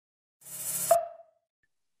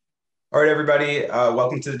All right, everybody.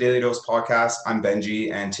 Welcome to the Daily Dose podcast. I'm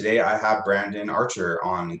Benji, and today I have Brandon Archer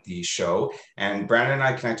on the show. And Brandon and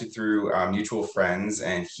I connected through mutual friends,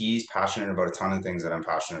 and he's passionate about a ton of things that I'm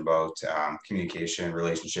passionate about: communication,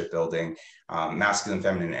 relationship building, masculine,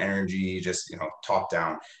 feminine energy, just top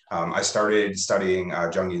down. I started studying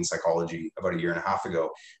Jungian psychology about a year and a half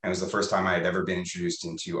ago, and it was the first time I had ever been introduced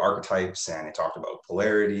into archetypes, and it talked about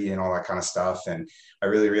polarity and all that kind of stuff. And I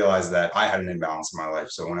really realized that I had an imbalance in my life.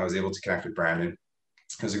 So when I was able to connect with Brandon,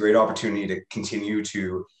 it was a great opportunity to continue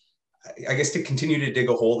to, I guess, to continue to dig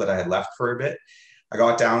a hole that I had left for a bit. I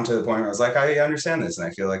got down to the point where I was like, I understand this, and I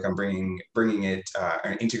feel like I'm bringing it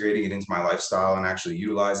and integrating it into my lifestyle and actually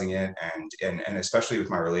utilizing it, and especially with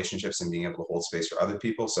my relationships and being able to hold space for other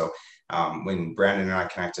people. So when Brandon and I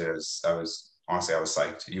connected, I was honestly I was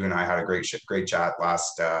psyched. You and I had a great chat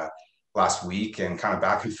last week and kind of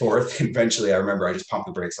back and forth. And eventually, I remember I just pumped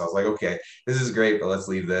the brakes. I was like, okay, this is great, but let's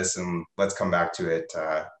leave this and let's come back to it.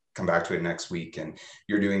 Come back to it next week. And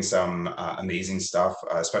you're doing some amazing stuff,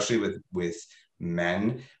 especially with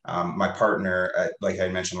men. My partner, like I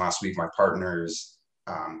mentioned last week, my partner's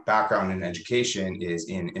background in education is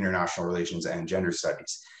in international relations and gender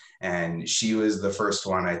studies. And she was the first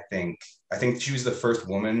one, I think she was the first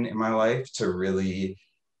woman in my life to really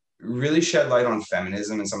shed light on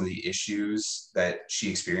feminism and some of the issues that she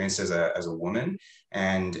experienced as a woman.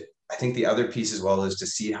 And I think the other piece as well is to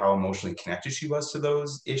see how emotionally connected she was to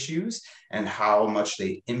those issues and how much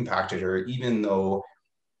they impacted her, even though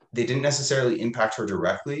they didn't necessarily impact her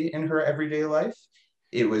directly in her everyday life.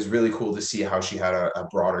 It was really cool to see how she had a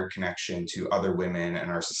broader connection to other women in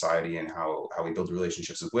our society and how we build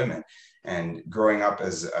relationships with women. And growing up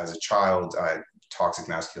as a child, toxic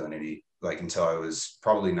masculinity, like until I was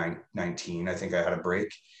probably 19, I think I had a break.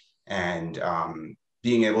 And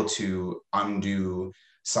being able to undo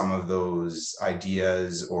some of those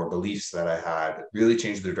ideas or beliefs that I had really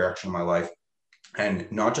changed the direction of my life, and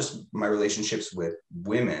not just my relationships with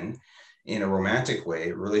women in a romantic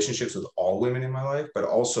way, relationships with all women in my life, but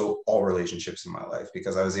also all relationships in my life,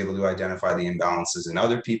 because I was able to identify the imbalances in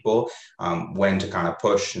other people, when to kind of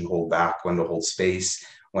push and hold back, when to hold space,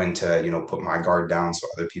 when to put my guard down so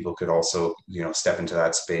other people could also step into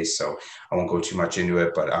that space. So I won't go too much into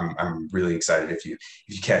it, but I'm really excited. If you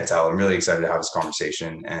can't tell, I'm really excited to have this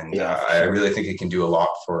conversation, and Yeah, for I sure. really think it can do a lot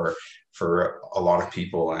for a lot of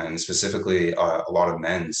people, and specifically a lot of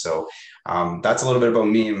men. So that's a little bit about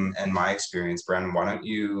me and my experience. Brandon, why don't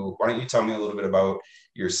you tell me a little bit about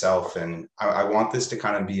yourself? And I want this to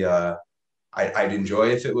kind of be I'd enjoy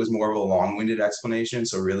if it was more of a long-winded explanation.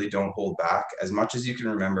 So really don't hold back as much as you can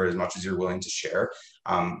remember, as much as you're willing to share.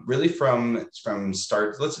 Really from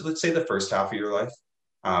start, let's say the first half of your life,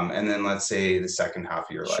 and then let's say the second half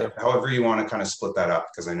of your life. Sure. However you want to kind of split that up,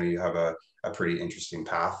 because I know you have a pretty interesting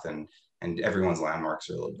path, and everyone's landmarks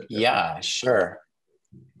are a little bit different. Yeah, sure.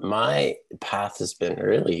 My path has been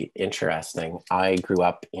really interesting. I grew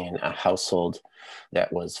up in a household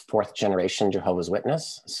that was fourth generation Jehovah's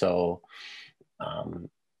Witness. So, um,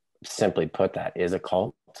 simply put, that is a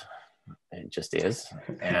cult. It just is.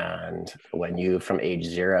 And when you, from age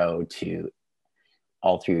 0 to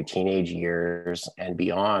all through your teenage years and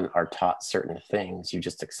beyond, are taught certain things, you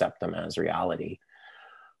just accept them as reality.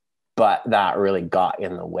 But that really got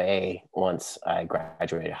in the way once I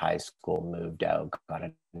graduated high school, moved out, got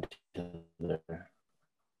into the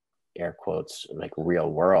air quotes like real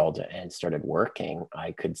world and started working.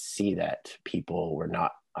 I could see that people were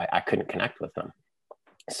not, I couldn't connect with them.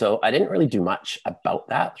 So I didn't really do much about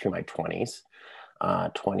that through my 20s.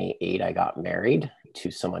 28, I got married to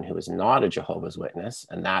someone who was not a Jehovah's Witness.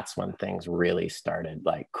 And that's when things really started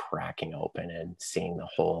like cracking open and seeing the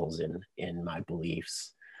holes in my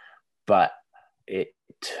beliefs. But it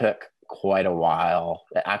took quite a while.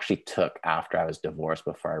 It actually took after I was divorced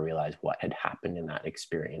before I realized what had happened in that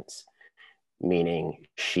experience. Meaning,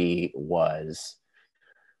 she was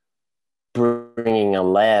bringing a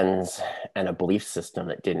lens and a belief system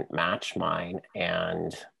that didn't match mine,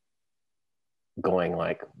 and going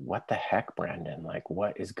like, what the heck, Brandon? Like,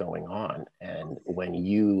 what is going on? And when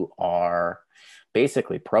you are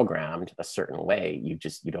basically programmed a certain way, you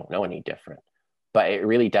don't know any different. But it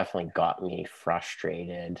really definitely got me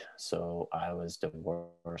frustrated. So I was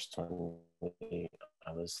divorced when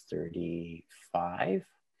I was 35.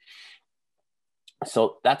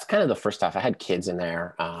 So that's kind of the first half. I had kids in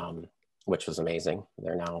there, which was amazing.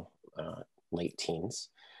 They're now late teens.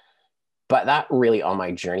 But that really, on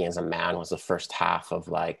my journey as a man, was the first half of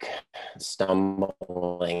like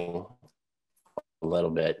stumbling a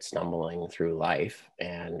little bit, stumbling through life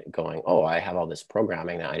and going, oh, I have all this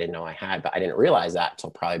programming that I didn't know I had, but I didn't realize that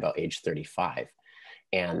until probably about age 35.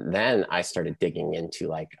 And then I started digging into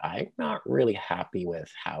like, I'm not really happy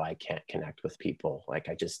with how I can't connect with people. Like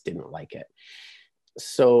I just didn't like it.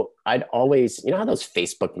 So I'd always, you know how those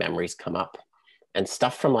Facebook memories come up and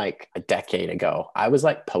stuff from like a decade ago. I was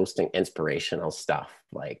like posting inspirational stuff,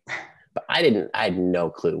 like, but I had no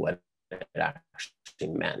clue what it actually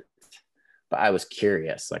meant. But I was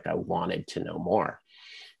curious, like I wanted to know more.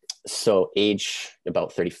 So age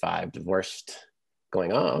about 35, divorced,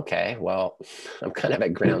 going, oh, okay, well, I'm kind of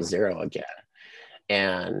at ground zero again.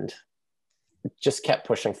 And just kept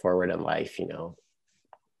pushing forward in life, you know,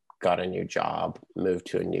 got a new job, moved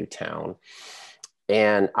to a new town.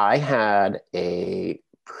 And I had a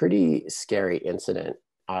pretty scary incident.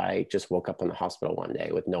 I just woke up in the hospital one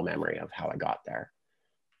day with no memory of how I got there.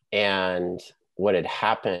 And what had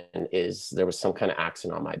happened is there was some kind of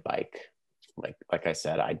accident on my bike. Like I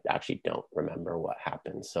said, I actually don't remember what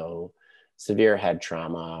happened. So severe head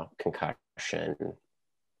trauma, concussion,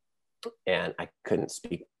 and I couldn't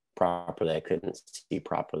speak properly. I couldn't see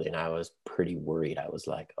properly. And I was pretty worried. I was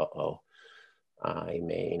like, uh-oh, I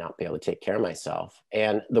may not be able to take care of myself.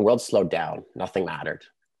 And the world slowed down. Nothing mattered.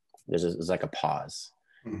 It was like a pause.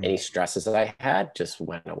 Mm-hmm. Any stresses that I had just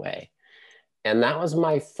went away. And that was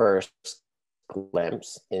my first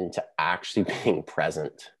glimpse into actually being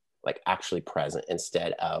present, like actually present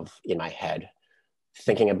instead of in my head,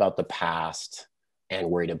 thinking about the past and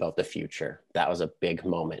worried about the future. That was a big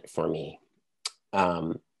moment for me.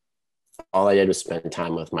 All I did was spend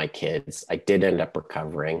time with my kids. I did end up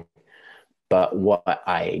recovering. But what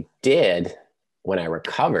I did when I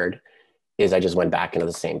recovered is I just went back into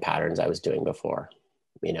the same patterns I was doing before,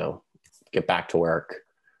 you know, get back to work,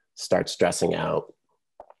 start stressing out,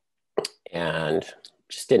 and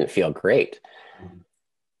just didn't feel great.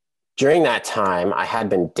 During that time, I had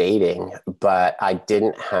been dating, but I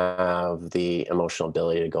didn't have the emotional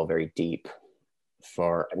ability to go very deep.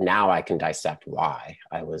 For now, I can dissect why.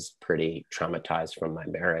 I was pretty traumatized from my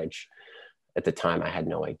marriage. At the time, I had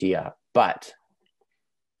no idea. But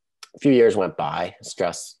a few years went by,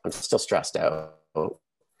 I'm still stressed out.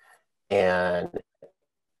 And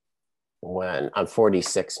when I'm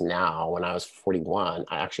 46 now, when I was 41,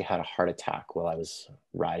 I actually had a heart attack while I was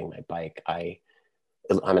riding my bike. I'm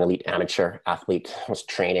an elite amateur athlete. I was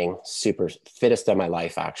training, super fittest of my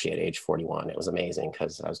life actually at age 41. It was amazing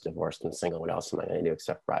because I was divorced and single. What else am I going to do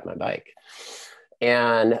except ride my bike?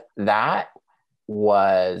 And that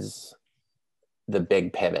was the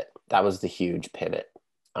big pivot. That was the huge pivot.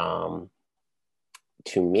 To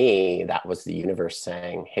me, that was the universe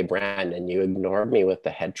saying, hey, Brandon, you ignored me with the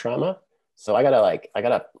head trauma. So I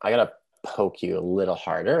gotta poke you a little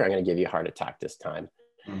harder. I'm going to give you a heart attack this time.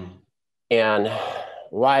 Mm-hmm. And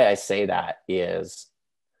why I say that is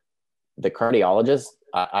the cardiologist,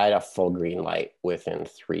 I had a full green light within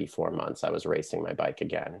 3-4 months. I was racing my bike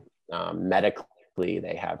again. Medically,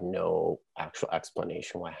 they have no actual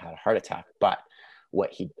explanation why I had a heart attack. But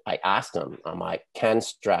I asked him, I'm like, can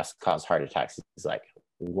stress cause heart attacks? He's like,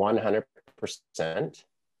 100%,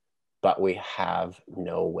 but we have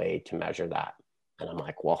no way to measure that. And I'm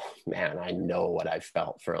like, well, man, I know what I've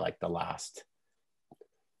felt for like the last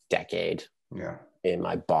decade in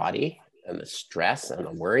my body, and the stress and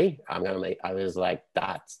the worry. I was like,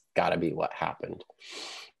 that's gotta be what happened.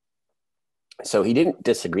 So he didn't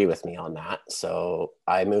disagree with me on that. So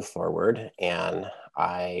I moved forward and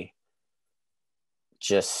I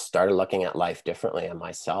just started looking at life differently and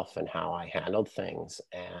myself and how I handled things,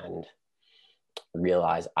 and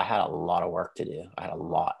realized I had a lot of work to do. I had a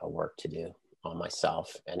lot of work to do on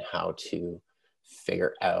myself and how to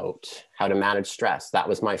figure out how to manage stress. That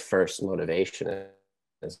was my first motivation,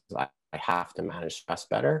 is I have to manage stress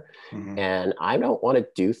better. Mm-hmm. And I don't want to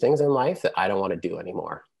do things in life that I don't want to do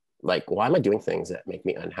anymore. Like, why am I doing things that make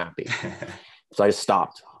me unhappy? So I just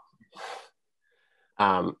stopped.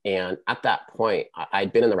 And at that point,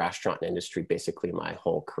 I'd been in the restaurant industry basically my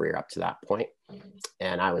whole career up to that point.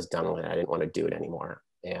 And I was done with it. I didn't want to do it anymore.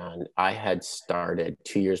 And I had started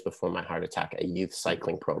 2 years before my heart attack, a youth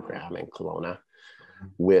cycling program in Kelowna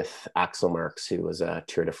with Axel Merckx, who was a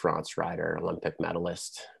Tour de France rider, Olympic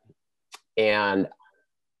medalist. And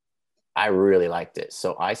I really liked it.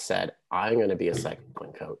 So I said, I'm going to be a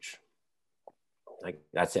cycling coach. Like,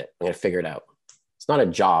 that's it. I'm going to figure it out. It's not a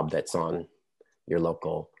job that's on your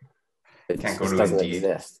local. It doesn't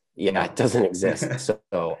exist. Yeah, it doesn't exist.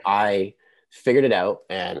 So I figured it out,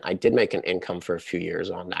 and I did make an income for a few years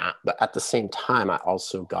on that. But at the same time, I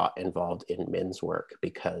also got involved in men's work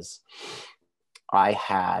because I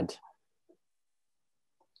had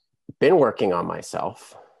been working on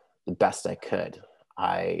myself the best I could.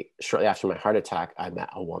 Shortly after my heart attack, I met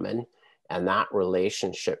a woman, And that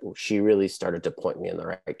relationship, she really started to point me in the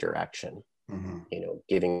right direction,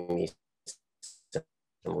 giving me some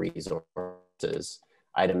resources.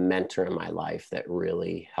 I had a mentor in my life that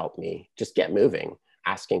really helped me just get moving,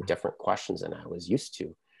 asking different questions than I was used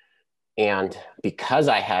to. And because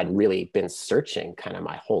I had really been searching kind of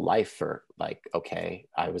my whole life for like, okay,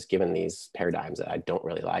 I was given these paradigms that I don't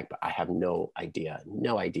really like, but I have no idea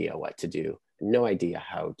what to do, no idea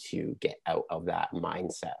how to get out of that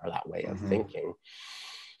mindset or that way of thinking.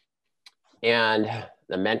 And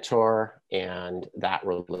the mentor and that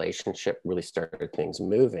relationship really started things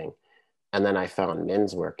moving. And then I found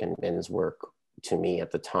men's work, and men's work to me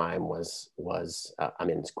at the time was a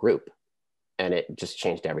men's group. And it just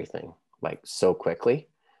changed everything like so quickly.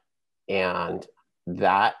 And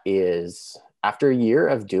that is, after a year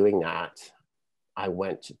of doing that, I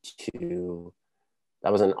went to,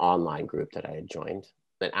 that was an online group that I had joined.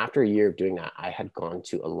 And after a year of doing that, I had gone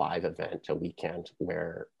to a live event, a weekend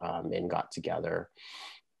where men got together,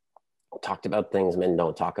 talked about things men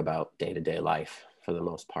don't talk about day-to-day life for the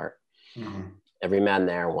most part. Every man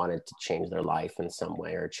there wanted to change their life in some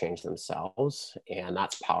way or change themselves. And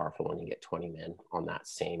that's powerful when you get 20 men on that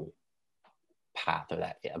same path or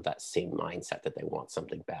that same mindset that they want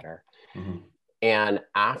something better. And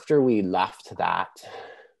after we left that,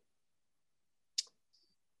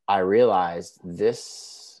 I realized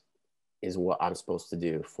this is what I'm supposed to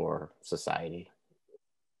do for society.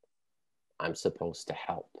 I'm supposed to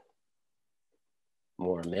help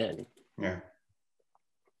more men. Yeah.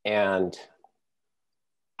 And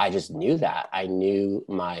I just knew that. I knew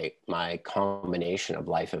my combination of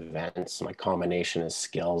life events, my combination of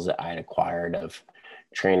skills that I had acquired of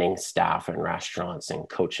training staff in restaurants and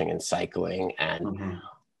coaching and cycling and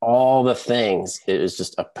all the things. It was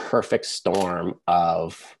just a perfect storm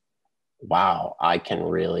of, wow, I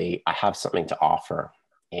have something to offer.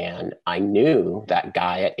 And I knew that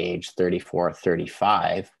guy at age 34,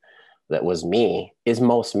 35, that was me, is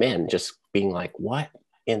most men just being like, what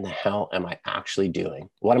in the hell am I actually doing?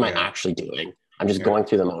 What am I actually doing? I'm just going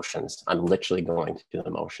through the motions. I'm literally going through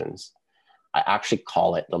the motions. I actually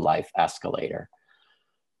call it the life escalator.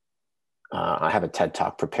 I have a TED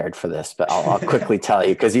talk prepared for this, but I'll quickly tell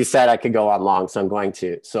you, because you said I could go on long, so I'm going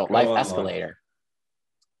to. So life escalator,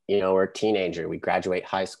 we're a teenager, we graduate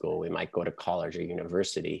high school, we might go to college or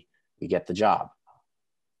university, we get the job,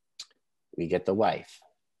 we get the wife,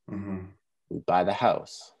 we buy the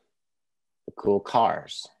house, the cool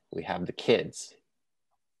cars, we have the kids.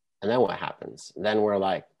 And then what happens? Then we're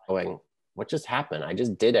like going, what just happened? I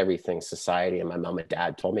just did everything society and my mom and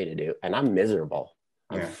dad told me to do, and I'm miserable.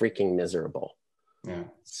 I'm freaking miserable.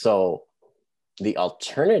 So the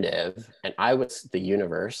alternative, and the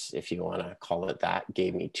universe, if you want to call it that,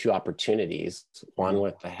 gave me two opportunities. One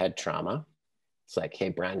with the head trauma. It's like, hey,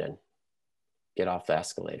 Brandon, get off the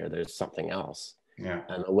escalator. There's something else.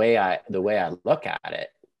 And the way I look at it,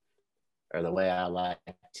 or the way I like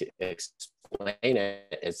to explain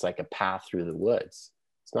it, it's like a path through the woods.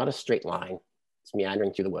 It's not a straight line. It's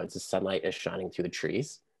meandering through the woods. The sunlight is shining through the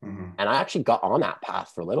trees. And I actually got on that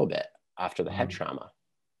path for a little bit after the head trauma.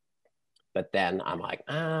 But then I'm like,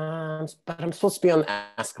 but I'm supposed to be on the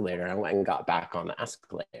escalator. I went and got back on the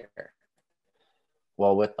escalator.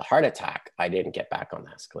 Well, with the heart attack, I didn't get back on the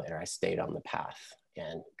escalator. I stayed on the path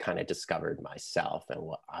and kind of discovered myself and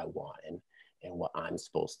what I want and what I'm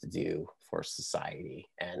supposed to do for society.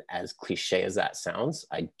 And as cliche as that sounds,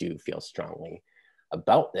 I do feel strongly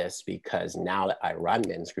about this, because now that I run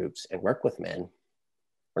men's groups and work with men,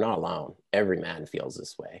 we're not alone. Every man feels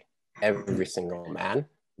this way. Every single man.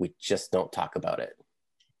 We just don't talk about it.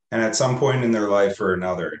 And at some point in their life or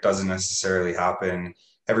another, it doesn't necessarily happen.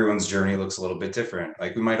 Everyone's journey looks a little bit different.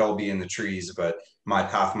 Like, we might all be in the trees, but my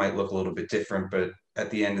path might look a little bit different. But at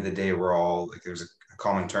the end of the day, we're all like, there's a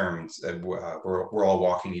common term that we're all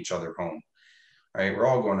walking each other home, right? We're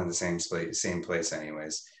all going to the same place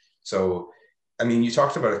anyways. So, I mean, you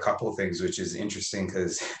talked about a couple of things, which is interesting,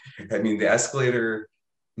 because I mean, the escalator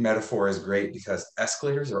metaphor is great because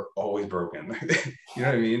escalators are always broken. You know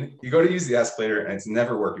what I mean? You go to use the escalator and it's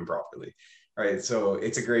never working properly, right? So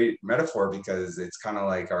it's a great metaphor because it's kind of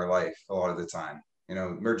like our life a lot of the time.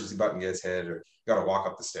 Emergency button gets hit, or you got to walk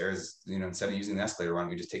up the stairs. Instead of using the escalator, why don't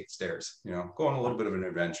we just take the stairs? Go on a little bit of an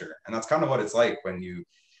adventure. And that's kind of what it's like when you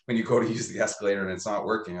go to use the escalator and it's not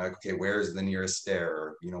working. You're like, okay, where's the nearest stair?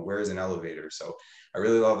 Or where is an elevator? So I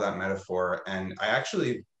really love that metaphor. And I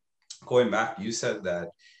actually, going back, you said that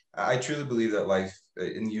I truly believe that life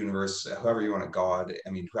in the universe, however you want it, God, I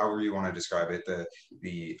mean, however you want to describe it,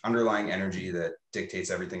 the underlying energy that dictates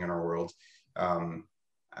everything in our world,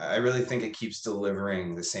 I really think it keeps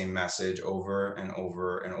delivering the same message over and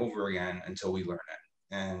over and over again until we learn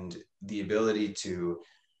it. And the ability to,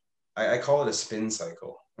 I call it a spin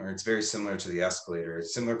cycle, or it's very similar to the escalator.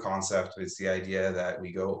 It's a similar concept. It's the idea that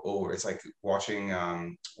we go over. It's like watching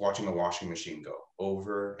a washing machine go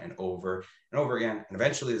over and over and over again, and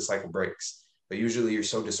eventually the cycle breaks. But usually you're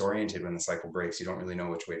so disoriented when the cycle breaks, you don't really know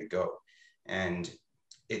which way to go. And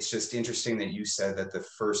it's just interesting that you said that the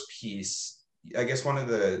first piece, I guess one of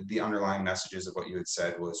the underlying messages of what you had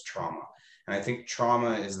said was trauma. And I think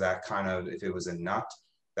trauma is that kind of, if it was a nut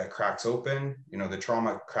that cracks open, you know, the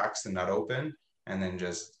trauma cracks the nut open and then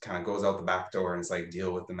just kind of goes out the back door and it's like,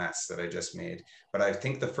 deal with the mess that I just made. But I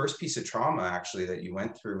think the first piece of trauma actually that you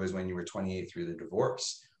went through was when you were 28 through the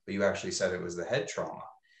divorce, but you actually said it was the head trauma,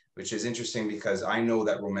 which is interesting because I know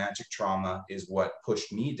that romantic trauma is what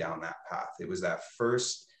pushed me down that path. It was that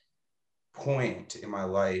first point in my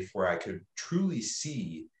life where I could truly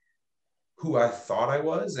see who I thought I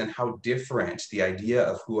was and how different the idea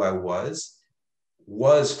of who I was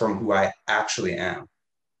from who I actually am.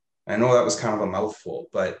 I know that was kind of a mouthful,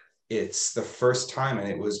 but it's the first time, and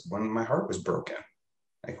it was when my heart was broken.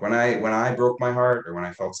 Like when I broke my heart, or when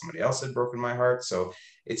I felt somebody else had broken my heart. So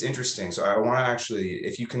it's interesting. So I want to actually,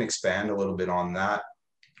 if you can expand a little bit on that,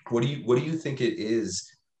 what do you think it is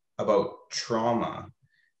about trauma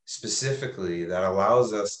specifically that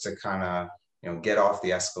allows us to kind of, you know, get off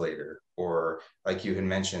the escalator, or like you had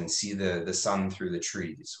mentioned, see the sun through the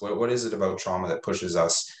trees? What is it about trauma that pushes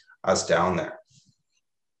us down there?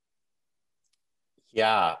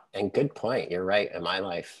 Yeah, and good point. You're right. In my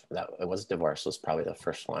life, that it was divorce was probably the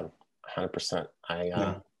first one. 100%. I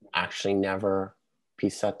Yeah. actually never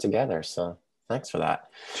pieced that together. So thanks for that.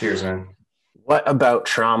 Cheers, man. What about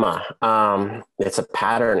trauma? It's a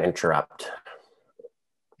pattern interrupt.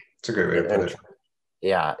 It's a great way to put it.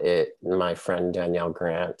 Yeah, my friend Danielle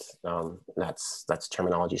Grant, that's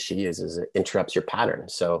terminology she uses. It interrupts your pattern.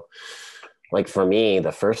 So like for me,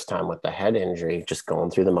 the first time with the head injury, just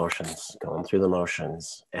going through the motions,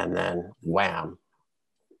 and then wham.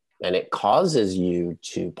 And it causes you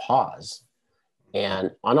to pause.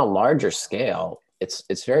 And on a larger scale,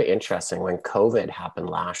 it's very interesting. When COVID happened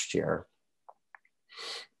last year,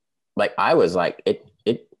 like I was like, it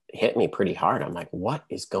hit me pretty hard. I'm like, what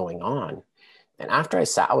is going on? And after I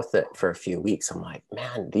sat with it for a few weeks, I'm like,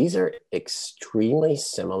 man, these are extremely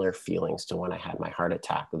similar feelings to when I had my heart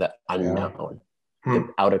attack, the unknown,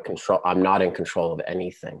 the out of control. I'm not in control of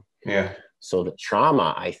anything. Yeah. So the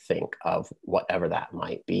trauma, I think, of whatever that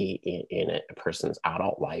might be in a person's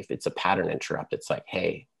adult life, it's a pattern interrupt. It's like,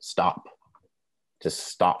 hey, stop. Just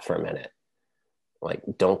stop for a minute. Like,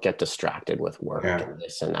 don't get distracted with work and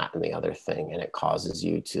this and that and the other thing. And it causes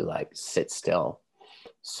you to like sit still.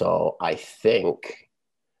 So I think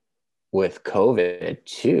with COVID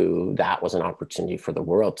too, that was an opportunity for the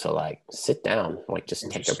world to like sit down, like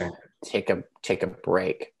just take a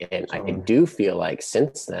break. And I do feel like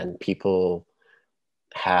since then, people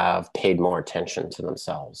have paid more attention to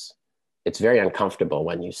themselves. It's very uncomfortable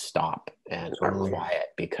when you stop and are quiet,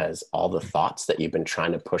 because all the thoughts that you've been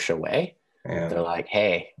trying to push away, they're like,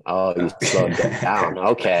 hey, oh, you slowed down.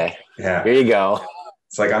 Okay, here you go.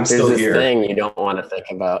 It's like, I'm Here's still this here. Thing you don't want to think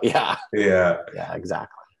about. Yeah,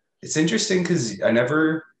 exactly. It's interesting because I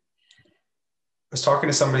was talking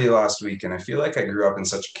to somebody last week, and I feel like I grew up in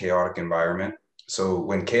such a chaotic environment. So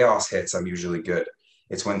when chaos hits, I'm usually good.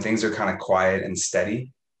 It's when things are kind of quiet and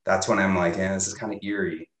steady, that's when I'm like, this is kind of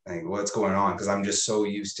eerie. Like, what's going on? Because I'm just so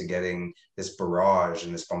used to getting this barrage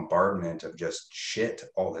and this bombardment of just shit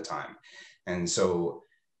all the time. And so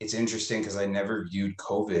it's interesting because I never viewed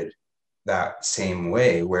COVID that same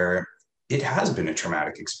way, where it has been a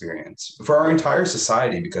traumatic experience for our entire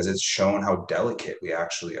society because it's shown how delicate we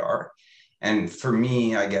actually are. And for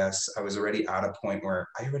me, I guess I was already at a point where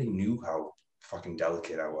I already knew how fucking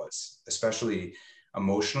delicate I was, especially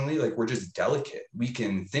emotionally. Like, we're just delicate. We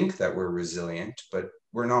can think that we're resilient, but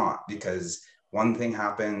we're not, because one thing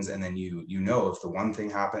happens, and then you know, if the one thing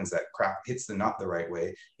happens that hits the nut the right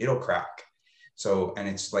way, it'll crack. So, and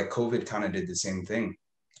it's like COVID kind of did the same thing.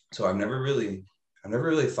 So I've never really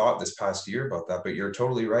thought this past year about that, but you're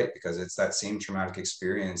totally right, because it's that same traumatic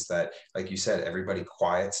experience that, like you said, everybody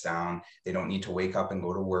quiets down. They don't need to wake up and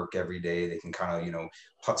go to work every day. They can kind of,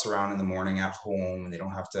 putz around in the morning at home, and they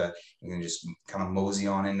don't have to, you can just kind of mosey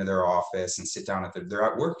on into their office and sit down they're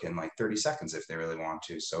at work in like 30 seconds if they really want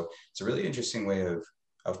to. So it's a really interesting way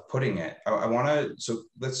of putting it. I want to, so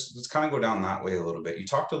let's kind of go down that way a little bit. You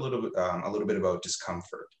talked a little bit about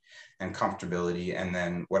discomfort and comfortability, and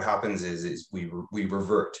then what happens is we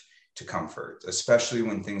revert to comfort, especially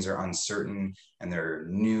when things are uncertain and they're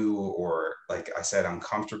new, or like I said,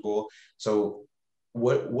 uncomfortable. So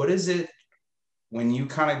what is it when you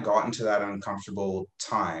kind of got into that uncomfortable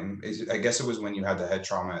time? I guess it was when you had the head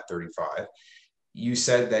trauma at 35. You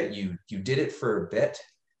said that you did it for a bit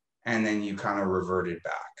and then you kind of reverted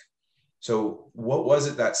back. So what was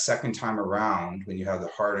it that second time around when you had the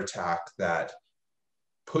heart attack that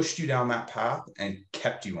pushed you down that path and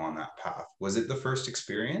kept you on that path? Was it the first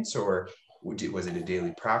experience, or was it a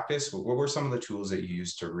daily practice? What were some of the tools that you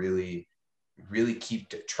used to really, really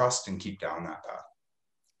keep trust and keep down that path?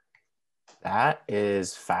 That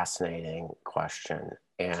is fascinating question.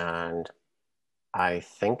 And I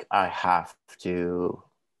think I have to,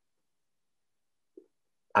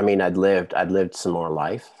 I mean, I'd lived some more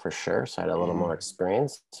life for sure. So I had a little more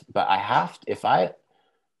experience, but I have to, if I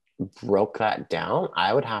broke that down,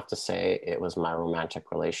 I would have to say it was my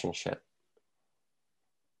romantic relationship.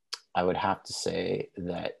 I would have to say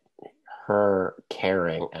that her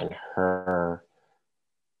caring and her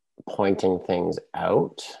pointing things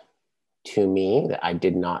out to me that I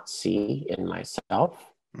did not see in myself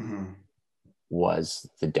was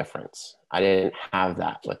the difference. I didn't have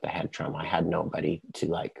that with the head trauma. I had nobody to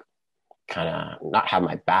like kind of not have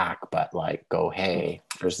my back, but like go, hey,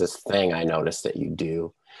 there's this thing I noticed that you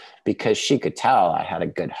do, because she could tell I had a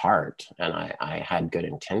good heart and I had good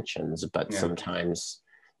intentions, but sometimes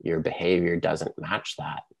your behavior doesn't match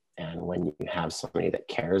that. And when you have somebody that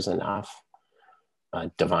cares enough,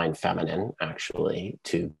 divine feminine actually,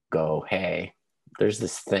 to go, hey, there's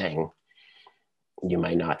this thing you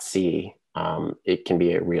might not see, it can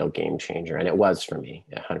be a real game changer. And it was for me.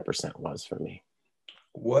 100% was for me.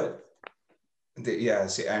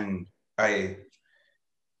 See, and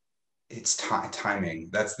it's timing.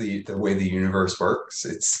 That's the way the universe works.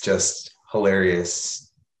 It's just hilarious.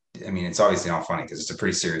 I mean, it's obviously not funny because it's a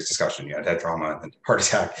pretty serious discussion. You had head trauma and heart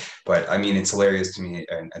attack, but I mean, it's hilarious to me,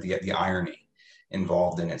 and the irony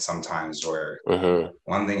involved in it sometimes, where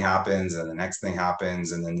one thing happens and the next thing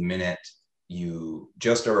happens, and then the minute you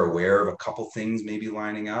just are aware of a couple things maybe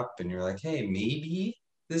lining up, and you're like, hey, maybe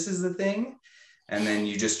this is the thing, and then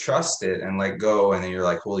you just trust it and let go, and then you're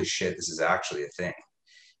like, holy shit, this is actually a thing.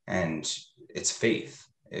 And it's faith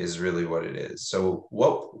is really what it is. So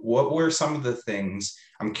what were some of the things,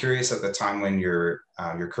 I'm curious, at the time when your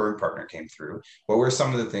current partner came through, what were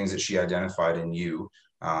some of the things that she identified in you,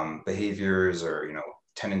 behaviors or, you know,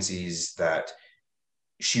 tendencies that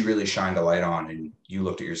she really shined a light on, and you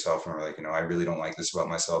looked at yourself and were like, you know, I really don't like this about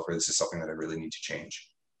myself, or this is something that I really need to change?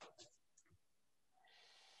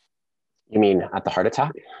 You mean at the heart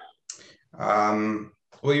attack?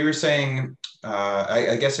 Well, you were saying,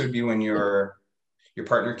 I guess it would be when your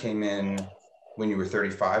partner came in when you were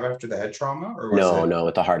 35 after the head trauma, or was it? No,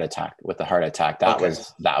 with the heart attack. With the heart attack, that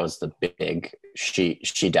was the big.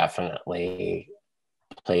 She definitely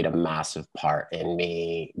played a massive part in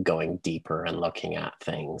me going deeper and looking at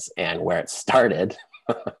things. And where it started,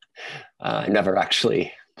 I never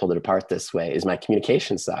actually pulled it apart this way, is my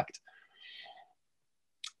communication sucked,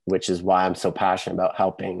 which is why I'm so passionate about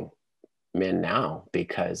helping men now,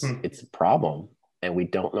 because it's a problem and we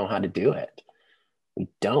don't know how to do it. We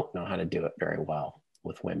don't know how to do it very well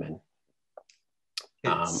with women.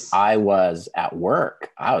 I was at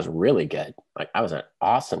work, I was really good. Like, I was an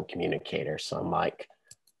awesome communicator. So I'm like,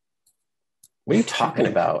 what are you talking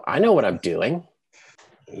about? I know what I'm doing.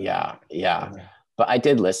 Yeah. But I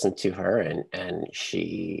did listen to her, and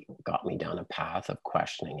she got me down a path of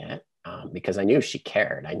questioning it, because I knew she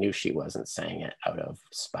cared. I knew she wasn't saying it out of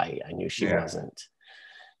spite. I knew she wasn't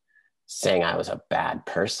saying I was a bad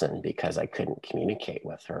person because I couldn't communicate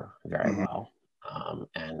with her very well.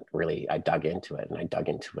 And really, I dug into it, and I dug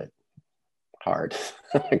into it hard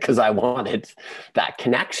because I wanted that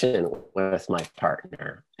connection with my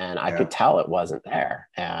partner, and I could tell it wasn't there.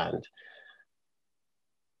 And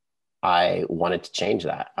I wanted to change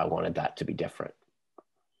that. I wanted that to be different.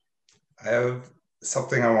 I have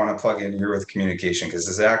something I want to plug in here with communication, because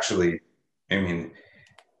it's actually, I mean,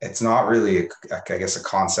 it's not really, I guess, a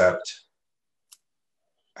concept.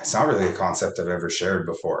 It's not really a concept I've ever shared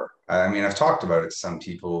before. I mean, I've talked about it to some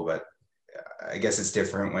people, but I guess it's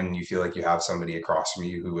different when you feel like you have somebody across from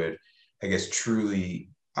you who would, I guess, truly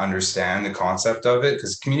understand the concept of it.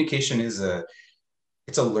 Because communication it's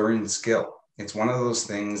a learned skill. It's one of those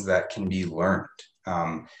things that can be learned.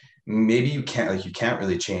 Maybe you can't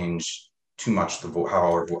really change too much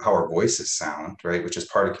how our voices sound, right? Which is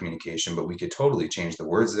part of communication, but we could totally change the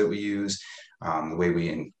words that we use, the way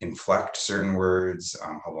we inflect certain words,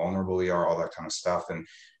 how vulnerable we are, all that kind of stuff. And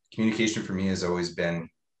communication for me has always been,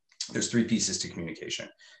 there's three pieces to communication.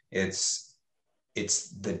 It's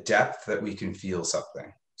the depth that we can feel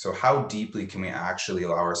something. So how deeply can we actually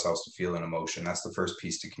allow ourselves to feel an emotion? That's the first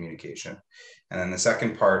piece to communication. And then the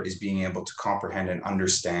second part is being able to comprehend and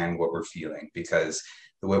understand what we're feeling, because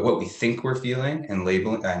the way what we think we're feeling and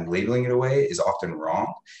labeling it away is often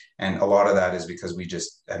wrong. And a lot of that is because we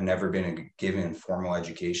just have never been given formal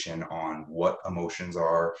education on what emotions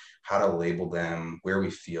are, how to label them, where we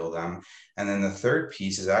feel them. And then the third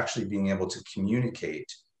piece is actually being able to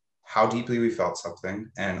communicate how deeply we felt something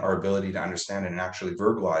and our ability to understand it and actually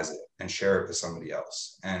verbalize it and share it with somebody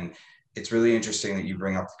else. And it's really interesting that you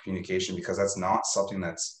bring up the communication, because that's not something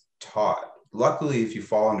that's taught. Luckily, if you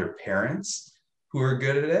fall under parents who are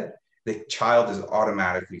good at it, the child is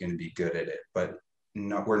automatically going to be good at it. But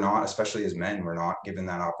no, we're not, especially as men, we're not given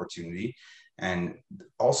that opportunity. And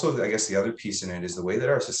also, I guess the other piece in it is the way that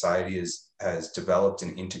our society has developed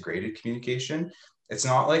and integrated communication. It's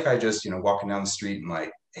not like I just, walking down the street and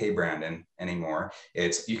like, hey, Brandon, anymore.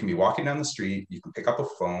 It's, you can be walking down the street, you can pick up a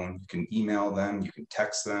phone, you can email them, you can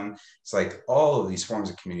text them. It's like all of these forms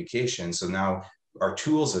of communication. So now our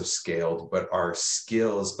tools have scaled, but our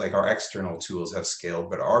skills, like our external tools have scaled,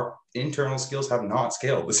 but our internal skills have not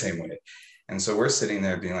scaled the same way. And so we're sitting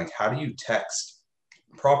there being like, how do you text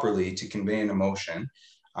properly to convey an emotion,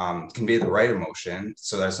 convey the right emotion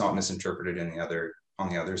so that's not misinterpreted on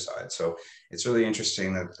the other side. So it's really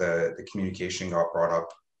interesting that the communication got brought up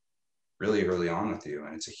really early on with you,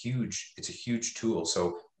 and it's a huge tool.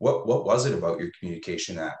 So what was it about your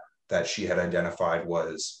communication that she had identified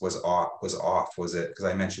was off? Was it, because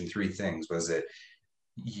I mentioned three things, was it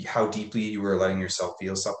how deeply you were letting yourself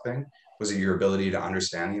feel something? Was it your ability to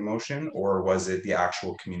understand the emotion, or was it the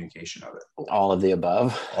actual communication of it? All of the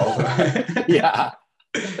above. All of them. Yeah.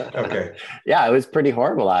 Okay. Yeah, I was pretty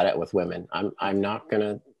horrible at it with women. I'm not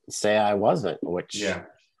gonna say I wasn't, which Yeah.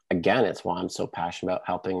 again, it's why I'm so passionate about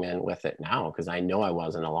helping men with it now, because I know I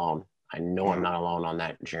wasn't alone. I know I'm not alone on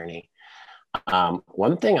that journey.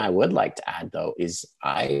 One thing I would like to add, though, is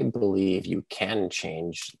I believe you can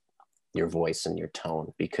change your voice and your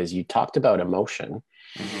tone, because you talked about emotion,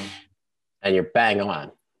 and you're bang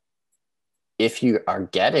on. If you are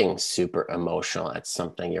getting super emotional at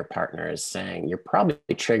something your partner is saying, you're probably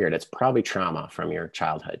triggered. It's probably trauma from your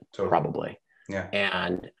childhood, probably. Yeah.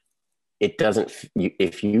 And it doesn't,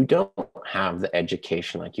 if you don't have the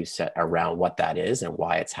education, like you said, around what that is and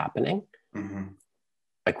why it's happening,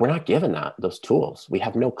 like we're not given those tools. We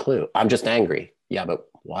have no clue. I'm just angry. Yeah, but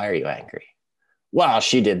why are you angry? Well,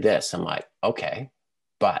 she did this. I'm like, okay,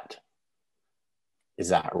 but is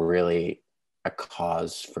that really a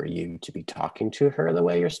cause for you to be talking to her the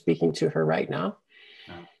way you're speaking to her right now?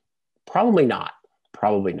 No. Probably not.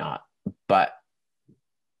 But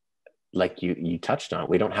like you touched on,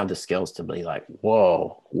 we don't have the skills to be like,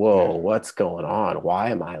 whoa, what's going on?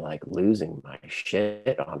 Why am I like losing my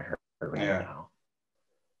shit on her right now?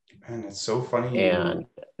 And it's so funny. And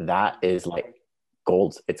that is like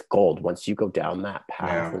gold. It's gold. Once you go down that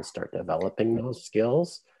path and start developing those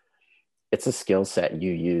skills, it's a skill set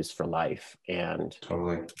you use for life. And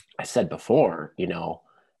I said before,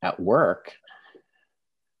 at work,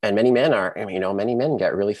 and many men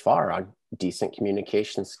get really far on decent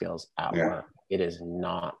communication skills at work. It is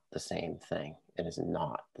not the same thing.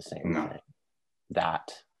 Thing.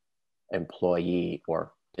 That employee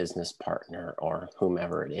or business partner or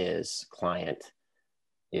whomever it is, client,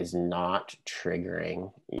 is not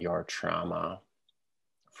triggering your trauma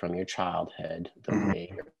from your childhood the way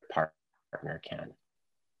your partner can.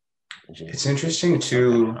 It's interesting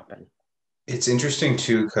too. It's interesting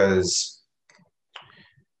too, because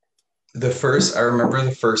I remember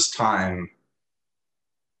the first time,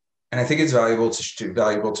 and I think it's valuable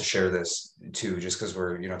to share this too, just because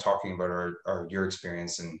we're talking about your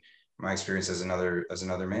experience and my experience as another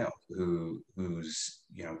male who's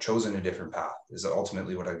chosen a different path is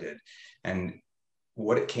ultimately what I did. And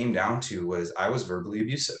what it came down to was I was verbally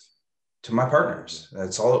abusive to my partners.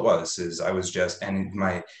 That's all it was, is I was just, and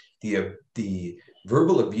the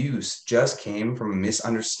verbal abuse just came from a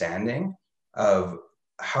misunderstanding of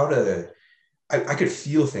how to, I could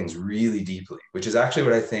feel things really deeply, which is actually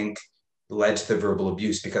what I think led to the verbal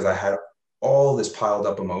abuse, because I had all this piled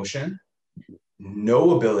up emotion,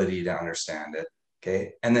 no ability to understand it.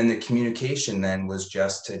 Okay. And then the communication then was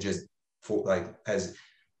just as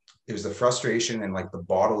it was the frustration and like the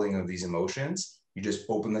bottling of these emotions. You just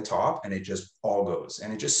open the top and it just all goes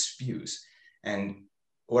and it just spews. And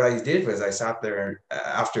what I did was I sat there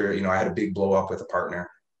after, I had a big blow up with a partner.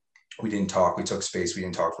 We didn't talk. We took space. We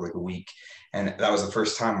didn't talk for like a week. And that was the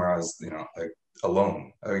first time where I was, like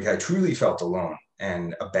alone. Like I truly felt alone.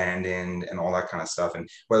 and abandoned and all that kind of stuff. And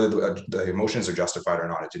whether the emotions are justified or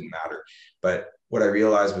not, it didn't matter. But what I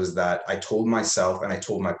realized was that I told myself and I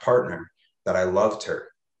told my partner that I loved her.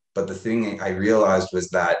 But the thing I realized was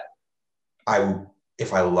that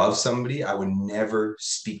if I love somebody, I would never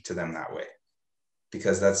speak to them that way,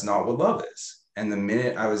 because that's not what love is. And the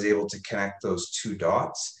minute I was able to connect those two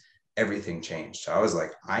dots, everything changed. I was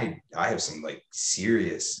like, I have some like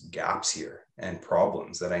serious gaps here and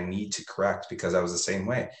problems that I need to correct, because I was the same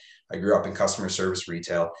way. I grew up in customer service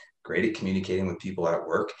retail, great at communicating with people at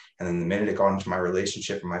work. And then the minute it got into my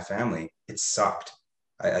relationship and my family, it sucked.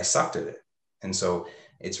 I sucked at it. And so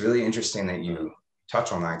it's really interesting that you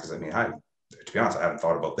touch on that, because I mean, to be honest, I haven't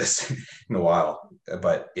thought about this in a while,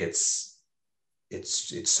 but it's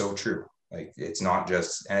so true. Like, it's not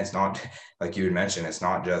just, and it's not like you had mentioned, it's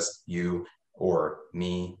not just you or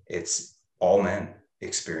me, it's all men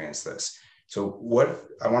experience this. So what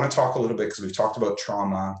I want to talk a little bit, because we've talked about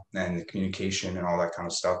trauma and the communication and all that kind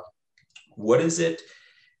of stuff. What is it,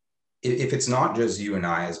 if it's not just you and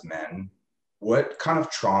I as men, what kind of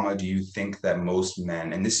trauma do you think that most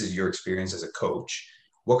men, and this is your experience as a coach,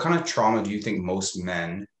 what kind of trauma do you think most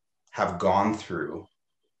men have gone through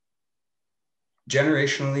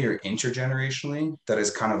generationally or intergenerationally that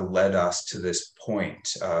has kind of led us to this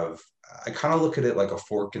point of, I kind of look at it like a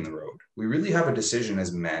fork in the road. We really have a decision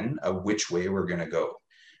as men of which way we're going to go.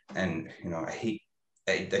 And,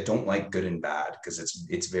 I don't like good and bad, because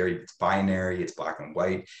it's binary, it's black and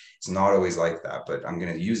white. It's not always like that, but I'm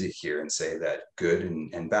going to use it here and say that good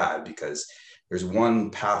and bad, because there's one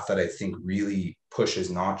path that I think really pushes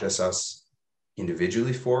not just us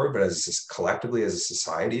individually forward, but collectively as a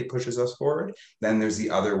society, it pushes us forward. Then there's the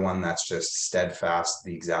other one that's just steadfast,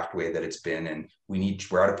 the exact way that it's been. And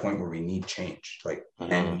we're at a point where we need change. Like,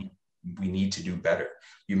 men, we need to do better.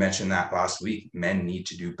 You mentioned that last week, men need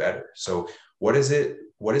to do better. So what is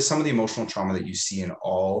some of the emotional trauma that you see in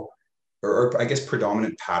all, or I guess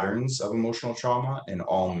predominant patterns of emotional trauma in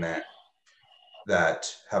all men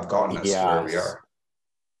that have gotten us to where we are?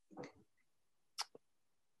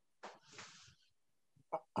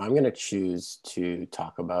 I'm going to choose to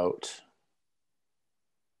talk about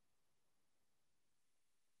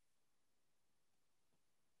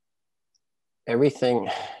everything.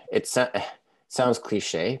 It sounds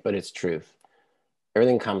cliche, but it's truth.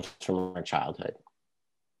 Everything comes from our childhood.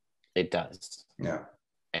 It does. Yeah.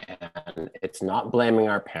 And it's not blaming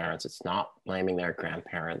our parents. It's not blaming their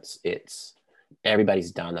grandparents. It's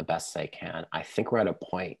everybody's done the best they can. I think we're at a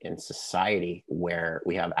point in society where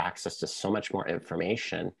we have access to so much more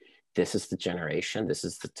information. This is the generation, this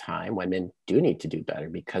is the time when men do need to do better,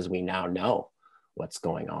 because we now know what's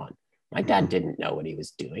going on. My dad didn't know what he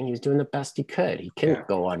was doing. He was doing the best he could. He couldn't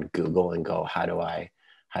go on Google and go, how do I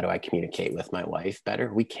communicate with my wife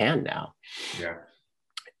better? We can now. Yeah.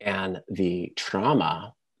 And the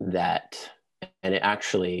trauma and it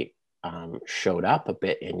actually showed up a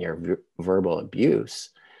bit in your verbal abuse,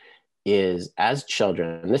 is as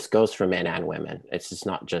children, and this goes for men and women, it's just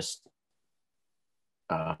not just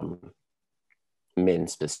men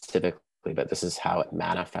specifically, but this is how it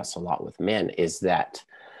manifests a lot with men, is that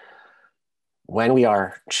when we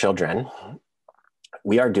are children,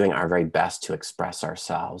 we are doing our very best to express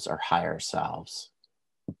ourselves or higher selves.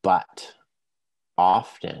 But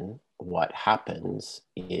often what happens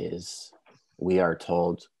is we are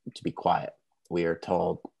told to be quiet. We are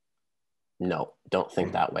told, no, don't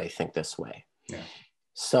think that way, think this way. Yeah.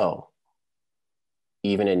 So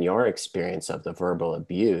even in your experience of the verbal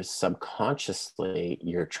abuse, subconsciously,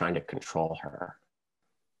 you're trying to control her.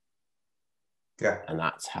 Yeah. And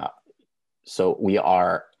that's how, so we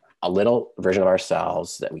are a little version of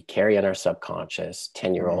ourselves that we carry in our subconscious,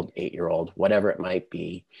 10-year-old, 8-year-old, whatever it might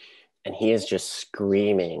be. And he is just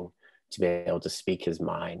screaming to be able to speak his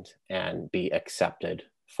mind and be accepted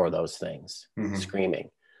for those things, screaming.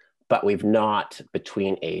 But we've not,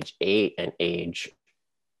 between age 8 and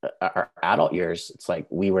our adult years, it's like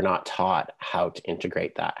we were not taught how to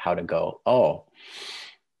integrate that, how to go, oh,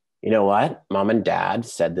 you know what? Mom and dad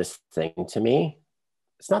said this thing to me.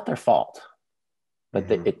 It's not their fault, but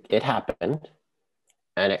it happened.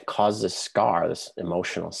 And it caused this scar, this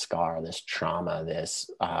emotional scar, this trauma, this,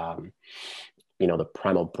 the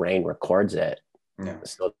primal brain records it. Yeah.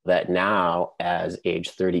 So that now, as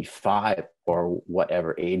age 35 or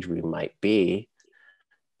whatever age we might be,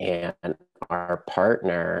 and our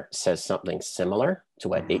partner says something similar to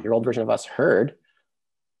what 8-year-old version of us heard,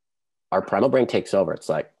 our primal brain takes over. It's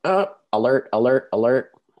like, alert, alert,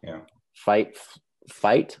 alert. Yeah. Fight,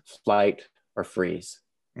 flight, or freeze.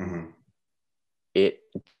 It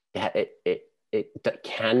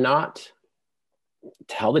cannot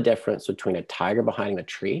tell the difference between a tiger behind the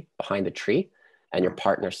tree, and your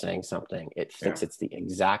partner saying something. It thinks it's the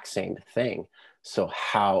exact same thing. So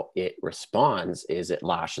how it responds is it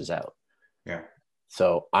lashes out. Yeah.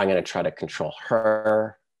 So I'm going to try to control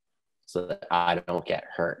her so that I don't get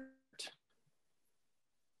hurt.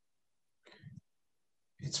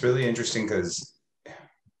 It's really interesting because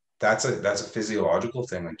that's a physiological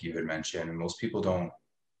thing, like you had mentioned, and most people don't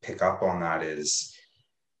pick up on that.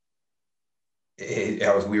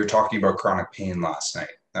 We were talking about chronic pain last night.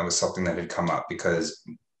 That was something that had come up because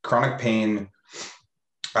chronic pain.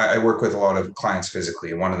 I work with a lot of clients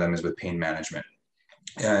physically, and one of them is with pain management.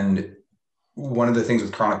 And one of the things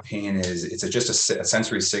with chronic pain is it's just a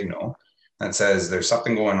sensory signal that says there's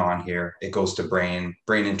something going on here. It goes to brain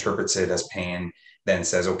interprets it as pain, then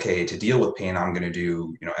says, okay, to deal with pain, I'm going to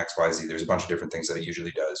do, X, Y, Z. There's a bunch of different things that it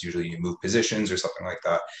usually does. Usually you move positions or something like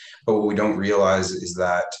that. But what we don't realize is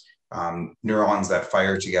that neurons that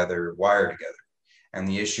fire together wire together. And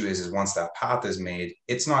the issue is once that path is made,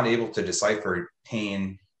 it's not able to decipher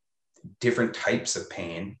pain, different types of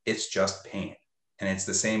pain. It's just pain. And it's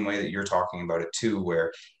the same way that you're talking about it too,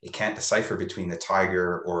 where it can't decipher between the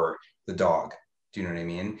tiger or the dog. Do you know what I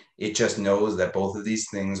mean? It just knows that both of these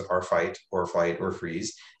things are fight or flight or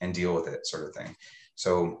freeze and deal with it, sort of thing.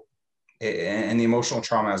 So, and the emotional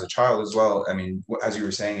trauma as a child as well. I mean, as you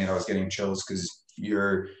were saying it, I was getting chills because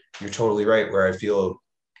you're totally right. Where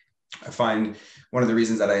I find one of the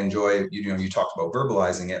reasons that I enjoy, you talked about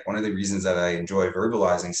verbalizing it. One of the reasons that I enjoy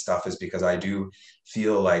verbalizing stuff is because I do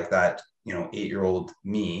feel like that, 8-year-old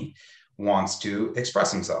me wants to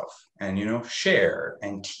express himself and, share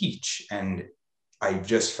and teach. And I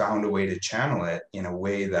just found a way to channel it in a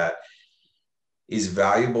way that is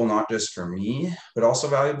valuable, not just for me, but also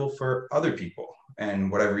valuable for other people.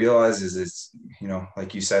 And what I realized is it's,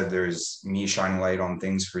 like you said, there's me shining light on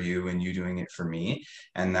things for you and you doing it for me.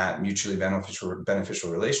 And that mutually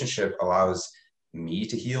beneficial relationship allows me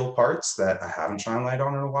to heal parts that I haven't shined light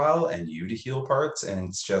on in a while and you to heal parts.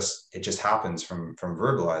 And it just happens from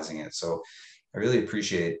verbalizing it. So I really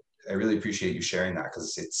appreciate you sharing that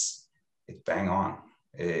because it's bang on.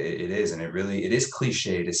 It is. And it is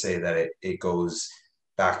cliche to say that it goes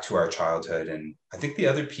back to our childhood. And I think the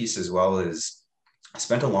other piece as well is I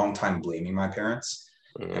spent a long time blaming my parents,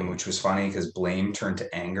 and which was funny because blame turned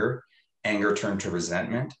to anger turned to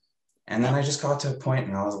resentment. And then I just got to a point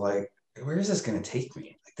and I was like, where is this going to take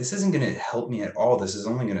me? Like, this isn't going to help me at all. This is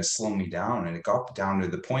only going to slow me down. And it got down to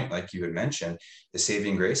the point, like you had mentioned, the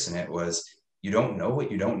saving grace in it was you don't know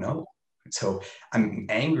what you don't know. So I'm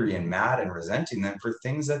angry and mad and resenting them for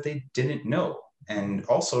things that they didn't know. And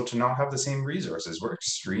also to not have the same resources. We're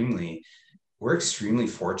extremely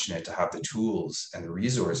fortunate to have the tools and the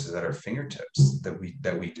resources at our fingertips that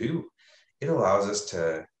we do. It allows us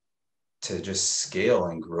to just scale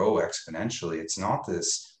and grow exponentially. It's not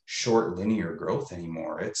this short linear growth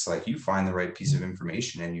anymore. It's like you find the right piece of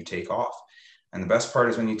information and you take off. And the best part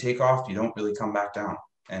is when you take off, you don't really come back down.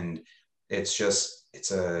 And it's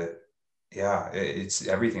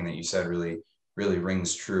everything that you said really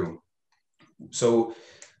rings true. So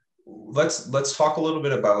let's talk a little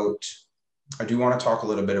bit about, I do want to talk a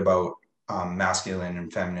little bit about masculine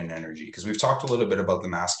and feminine energy, because we've talked a little bit about the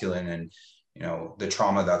masculine and the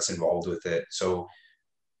trauma that's involved with it. So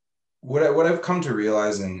what I've come to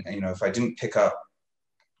realize, and if I didn't pick up,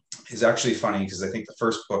 is actually funny because I think the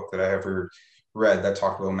first book that I ever read that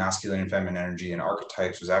talked about masculine and feminine energy and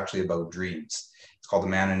archetypes was actually about dreams. It's called The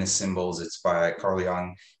Man and His Symbols. It's by Carl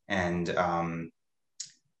Jung, and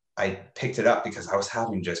I picked it up because I was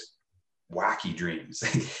having just wacky dreams,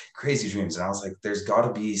 crazy dreams. And I was like, there's got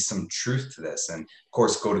to be some truth to this. And of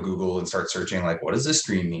course, go to Google and start searching, like, what does this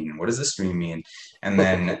dream mean? What does this dream mean? And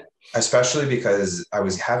then, especially because I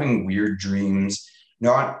was having weird dreams,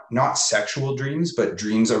 not sexual dreams, but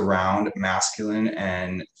dreams around masculine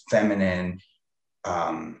and feminine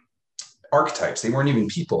archetypes. They weren't even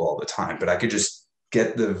people all the time, but I could just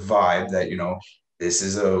get the vibe that, this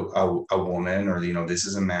is a woman, or, this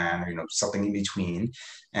is a man, or, something in between.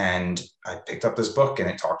 And I picked up this book and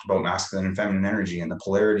it talked about masculine and feminine energy and the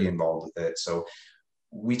polarity involved with it. So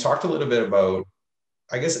we talked a little bit about,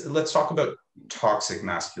 I guess, let's talk about toxic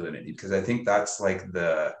masculinity, because I think that's like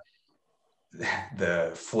the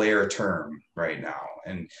flair term right now.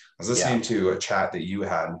 And I was listening to a chat that you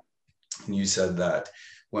had, and you said that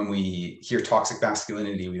when we hear toxic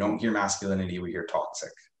masculinity, we don't hear masculinity, we hear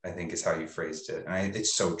toxic, I think is how you phrased it. And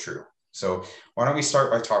it's so true. So why don't we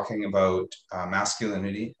start by talking about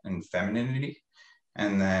masculinity and femininity,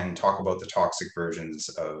 and then talk about the toxic versions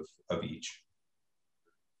of each.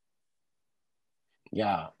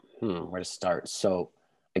 Yeah. Where to start? So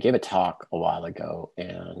I gave a talk a while ago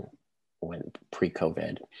and when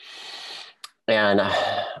pre-COVID, and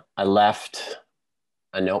I left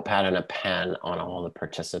a notepad and a pen on all the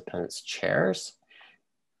participants' chairs.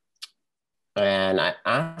 And I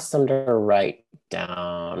asked them to write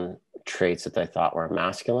down traits that they thought were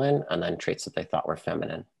masculine and then traits that they thought were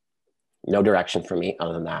feminine. No direction for me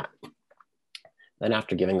other than that. Then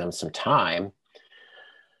after giving them some time,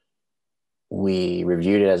 we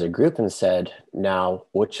reviewed it as a group and said, now,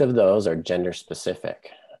 which of those are gender specific?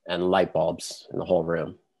 And light bulbs in the whole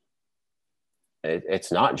room.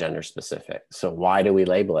 It's not gender specific. So why do we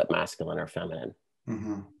label it masculine or feminine?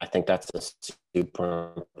 Mm-hmm. I think that's a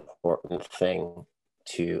super important thing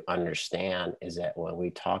to understand, is that when we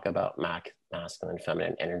talk about masculine,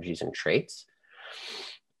 feminine energies and traits,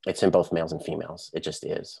 it's in both males and females. It just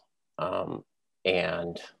is.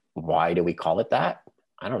 And why do we call it that?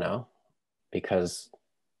 I don't know. Because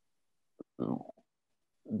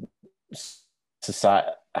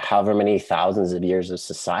society, however many thousands of years of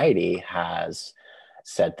society has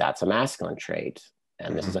said that's a masculine trait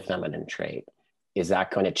and this is a feminine trait. Is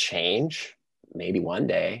that going to change? Maybe one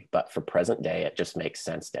day, but for present day, it just makes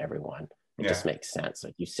sense to everyone. It just makes sense.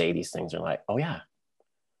 Like you say these things are like, oh yeah.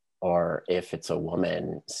 Or if it's a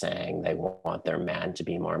woman saying they want their man to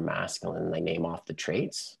be more masculine, they name off the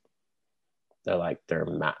traits. They're like,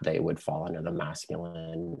 they would fall under the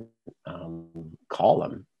masculine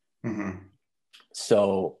column. Mm-hmm.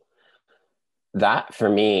 So that for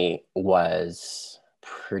me was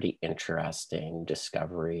pretty interesting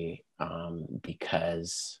discovery,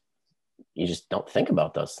 because you just don't think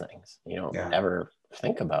about those things. You don't ever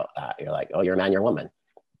think about that. You're like, oh, you're a man, you're a woman.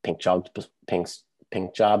 Pink jobs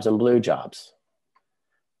and blue jobs,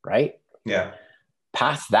 right? Yeah.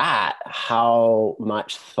 Past that, how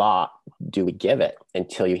much thought do we give it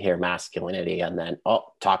until you hear masculinity and then, oh,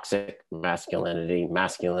 toxic masculinity.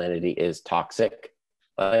 Masculinity is toxic.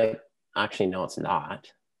 Like, actually, no, it's not.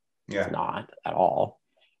 Yeah. It's not at all.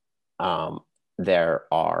 There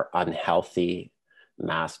are unhealthy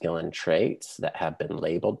masculine traits that have been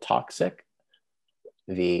labeled toxic.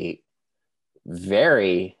 The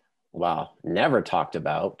very, never talked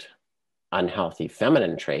about unhealthy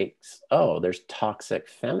feminine traits. Oh, there's toxic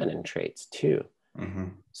feminine traits too. Mm-hmm.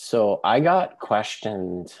 So I got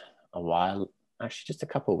questioned just a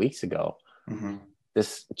couple of weeks ago. Mm-hmm.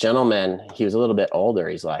 This gentleman, he was a little bit older.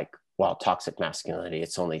 He's like, well, toxic masculinity,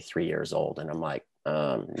 it's only 3 years old. And I'm like,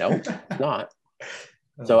 no, it's not.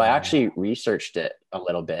 So I actually researched it a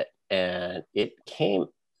little bit and it came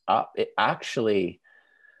up. It actually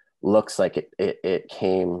looks like it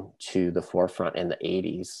came to the forefront in the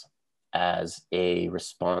 80s as a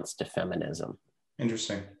response to feminism.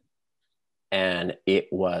 Interesting. And it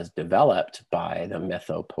was developed by the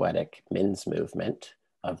mythopoetic men's movement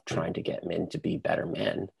of trying to get men to be better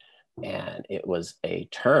men. And it was a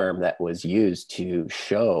term that was used to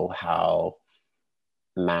show how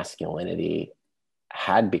masculinity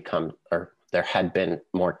had become, or there had been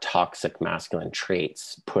more toxic masculine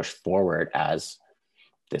traits pushed forward as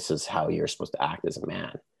this is how you're supposed to act as a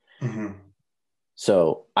man. Mm-hmm.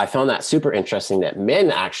 So I found that super interesting that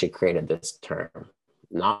men actually created this term,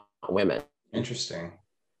 not women. Interesting.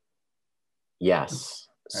 Yes.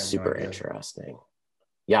 Super interesting.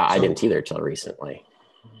 Yeah, so, I didn't either till recently.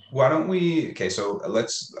 Why don't we, so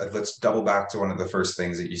let's double back to one of the first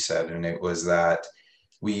things that you said. And it was that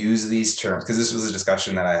we use these terms, because this was a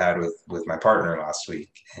discussion that I had with my partner last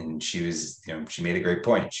week. And she was, she made a great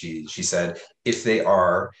point. She said, if they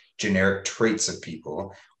are generic traits of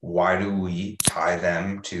people, why do we tie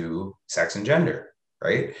them to sex and gender,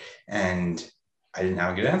 right? And I didn't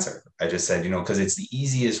have a good answer. I just said, because it's the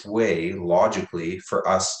easiest way logically for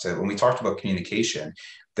us to, when we talked about communication,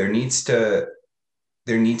 there needs to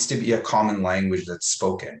be a common language that's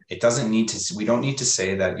spoken. We don't need to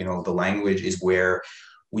say that, the language is where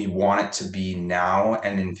we want it to be now,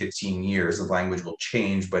 and in 15 years, the language will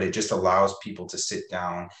change, but it just allows people to sit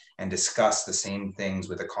down and discuss the same things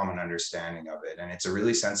with a common understanding of it. And it's a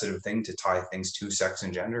really sensitive thing to tie things to sex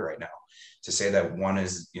and gender right now, to say that one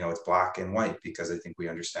is, it's black and white, because I think we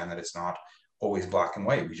understand that it's not always black and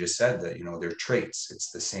white. We just said that, they're traits.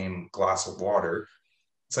 It's the same glass of water.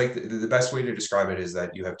 It's like the best way to describe it is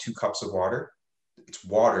that you have 2 cups of water. It's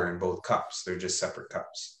water in both cups. They're just separate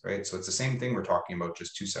cups, right? So it's the same thing we're talking about,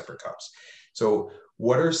 just 2 separate cups. So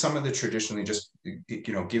what are some of the traditionally, just,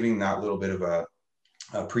 giving that little bit of a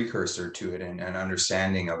precursor to it and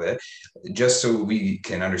understanding of it, just so we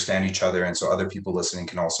can understand each other and so other people listening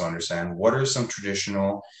can also understand, what are some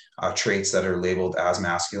traditional traits that are labeled as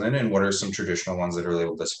masculine and what are some traditional ones that are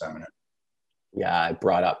labeled as feminine? Yeah, I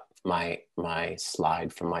brought up my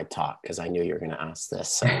slide from my talk because I knew you were going to ask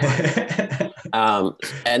this.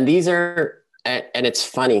 And these are, and it's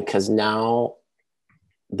funny because now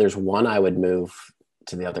there's one I would move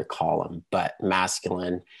to the other column, but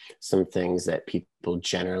masculine, some things that people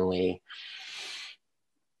generally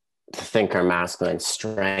think are masculine: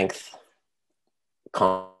 strength,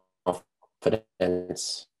 confidence,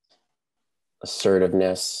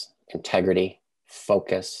 assertiveness, integrity,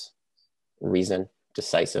 focus, reason,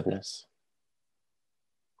 decisiveness.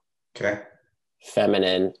 Okay.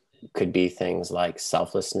 Feminine could be things like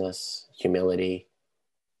selflessness, humility,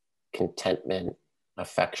 contentment,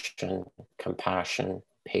 affection, compassion,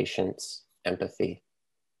 patience, empathy.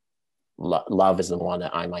 Love is the one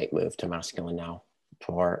that I might move to masculine now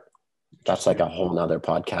for. That's like a whole nother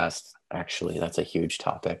podcast. Actually, that's a huge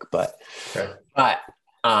topic, but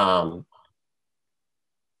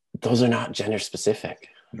those are not gender specific.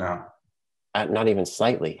 No. Not even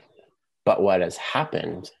slightly. But what has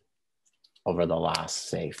happened over the last,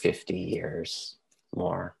 say, 50 years,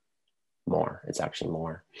 more, it's actually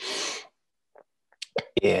more,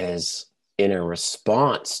 is in a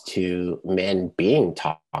response to men being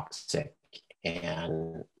toxic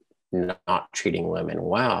and not treating women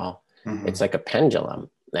well, it's like a pendulum.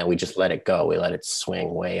 And we just let it go. We let it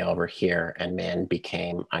swing way over here. And men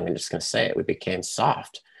became, I'm just going to say it, we became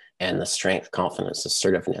soft. And the strength, confidence,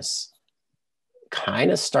 assertiveness kind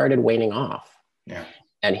of started waning off. Yeah.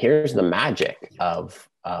 And here's the magic of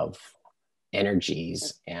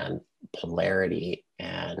energies and polarity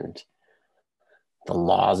and the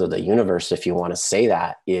laws of the universe, if you want to say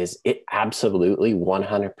that, is it absolutely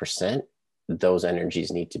 100%, those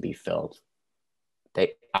energies need to be filled.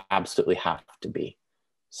 They absolutely have to be.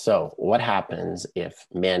 So what happens if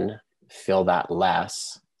men feel that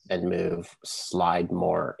less and slide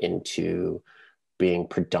more into being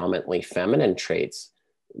predominantly feminine traits?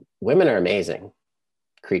 Women are amazing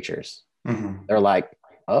creatures. They're like,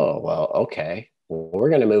 oh, well, okay, we're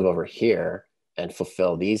going to move over here and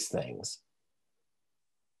fulfill these things.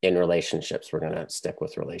 In relationships, we're going to stick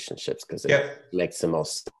with relationships because it makes the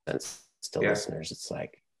most sense to listeners. It's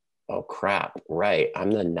like, oh crap, right,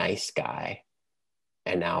 I'm the nice guy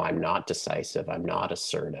and now I'm not decisive, I'm not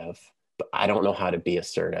assertive, but I don't know how to be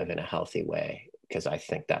assertive in a healthy way because I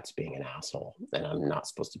think that's being an asshole, and I'm not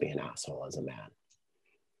supposed to be an asshole as a man.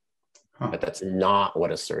 But that's not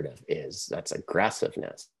what assertive is. That's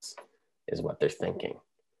aggressiveness is what they're thinking.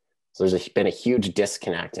 So there's been a huge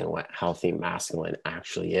disconnect in what healthy masculine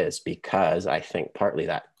actually is, because I think partly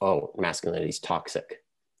that, masculinity is toxic.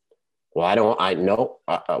 Well,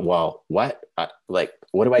 what? Like,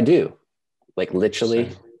 what do I do? Like,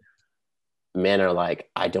 literally, men are like,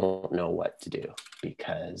 I don't know what to do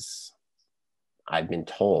because I've been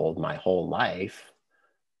told my whole life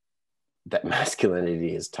that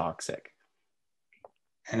masculinity is toxic.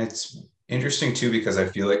 And it's interesting too, because I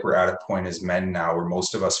feel like we're at a point as men now where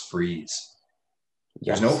most of us freeze.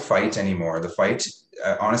 There's no fight anymore. The fight,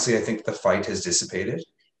 honestly, I think the fight has dissipated.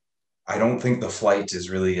 I don't think the flight is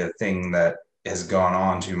really a thing that has gone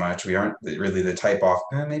on too much. We aren't really the type of,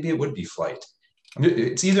 maybe it would be flight.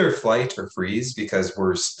 It's either flight or freeze because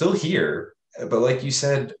we're still here. But like you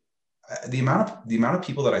said, the amount of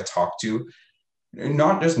people that I talk to,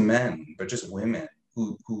 not just men, but just women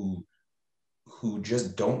who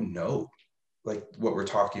just don't know like what we're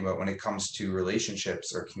talking about when it comes to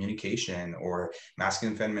relationships or communication or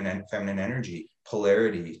masculine, feminine energy,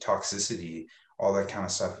 polarity, toxicity, all that kind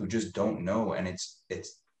of stuff, who just don't know. And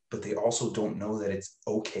but they also don't know that it's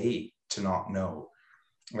okay to not know.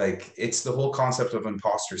 Like, it's the whole concept of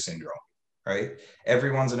imposter syndrome, right?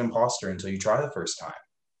 Everyone's an imposter until you try the first time.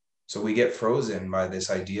 So we get frozen by this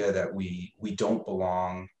idea that we don't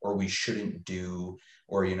belong, or we shouldn't do,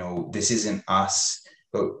 or, this isn't us.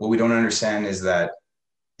 But what we don't understand is that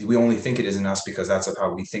we only think it isn't us because that's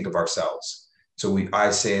how we think of ourselves. So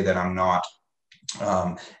I say that I'm not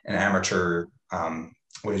an amateur,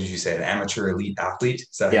 what did you say? An amateur elite athlete?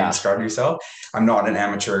 Is that how you describe yourself? I'm not an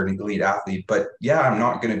amateur elite athlete, but I'm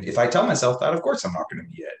not going to, if I tell myself that, of course I'm not going to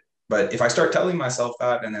be it. But if I start telling myself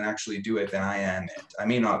that and then actually do it, then I am it. I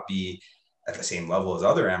may not be at the same level as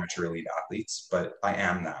other amateur elite athletes, but I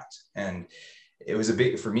am that. And it was a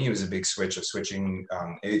big switch of switching.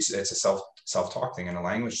 It's a self-talk thing and a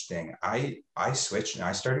language thing. I switched and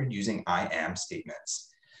I started using I am statements.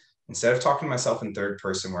 Instead of talking to myself in third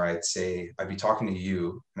person, where I'd be talking to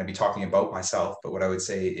you and I'd be talking about myself. But what I would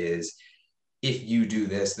say is, if you do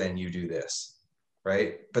this, then you do this.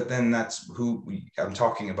 Right. But then that's I'm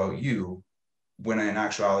talking about you, when in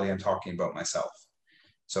actuality, I'm talking about myself.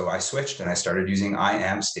 So I switched and I started using I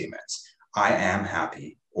am statements. I am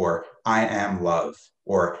happy, or I am love,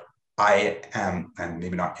 or I am, and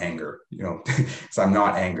maybe not anger, so I'm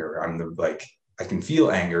not anger. I'm the like, I can feel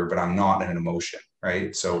anger, but I'm not an emotion,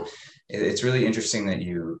 right? So it's really interesting that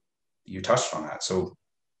you touched on that. So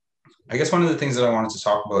I guess one of the things that I wanted to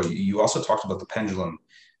talk about, you also talked about the pendulum.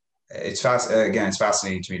 It's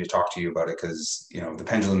fascinating to me to talk to you about it because the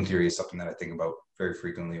pendulum theory is something that I think about very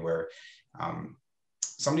frequently. Where um,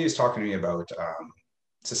 somebody was talking to me about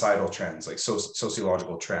societal trends, like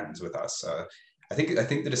sociological trends with us. I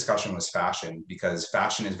think the discussion was fashion, because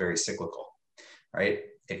fashion is very cyclical, right?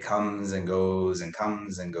 It comes and goes and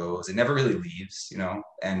comes and goes. It never really leaves.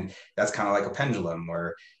 And that's kind of like a pendulum.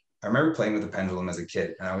 Where I remember playing with a pendulum as a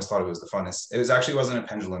kid, and I always thought it was the funnest. It was actually wasn't a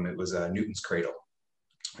pendulum; it was a Newton's cradle.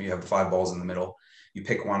 You have the five balls in the middle. You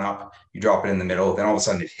pick one up, you drop it in the middle, then all of a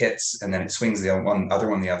sudden it hits, and then it swings the other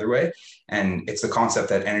one the other way. And it's the concept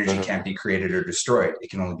that energy Mhm. can't be created or destroyed; it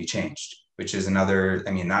can only be changed. Which is another.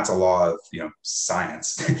 I mean, that's a law of science.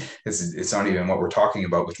 It's not even what we're talking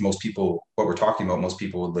about, which what we're talking about, most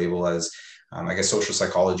people would label as, I guess, social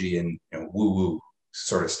psychology and woo woo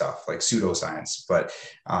sort of stuff, like pseudoscience. But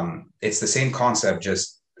it's the same concept,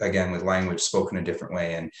 just again with language spoken a different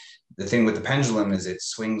way. And the thing with the pendulum is it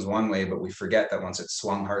swings one way, but we forget that once it's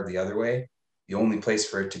swung hard the other way, the only place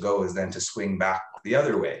for it to go is then to swing back the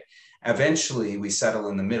other way. Eventually, we settle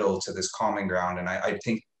in the middle to this common ground. And I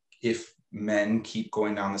think if men keep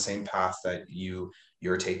going down the same path that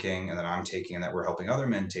you're taking and that I'm taking and that we're helping other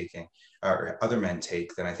men taking or other men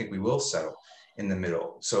take, then I think we will settle in the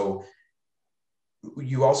middle. So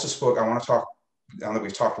you also spoke, I want to talk, now that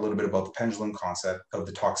we've talked a little bit about the pendulum concept, of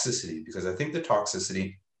the toxicity, because I think the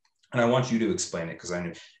toxicity, and I want you to explain it because I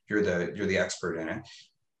know you're the expert in it.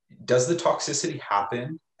 Does the toxicity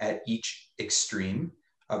happen at each extreme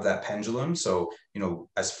of that pendulum? So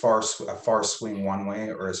as far a far swing one way,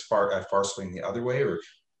 or as far a far swing the other way, or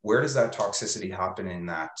where does that toxicity happen in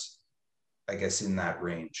that? I guess in that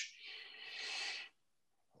range.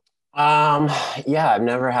 Um, yeah, I've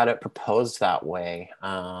never had it proposed that way.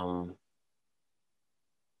 I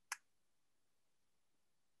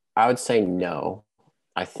would say no.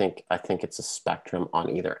 I think it's a spectrum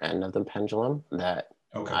on either end of the pendulum that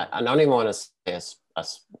Okay. I don't even want to say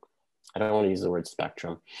I don't want to use the word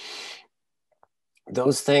spectrum.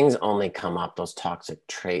 Those things only come up, those toxic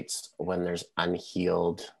traits, when there's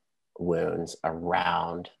unhealed wounds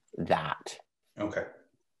around that Okay.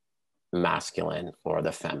 masculine or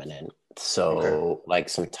the feminine. Okay. So, like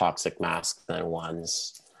some toxic masculine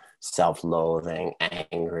ones, self-loathing,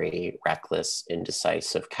 angry, reckless,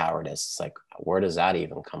 indecisive, cowardice. It's like, where does that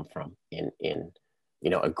even come from? In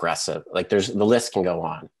aggressive. Like, there's the list can go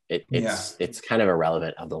on. Yeah. It's kind of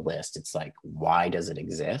irrelevant of the list. It's like, why does it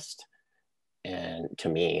exist? And to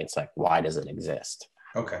me, it's like, why does it exist?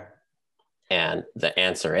 Okay. And the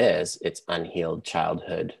answer is it's unhealed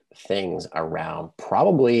childhood things around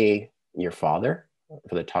probably your father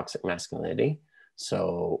for the toxic masculinity.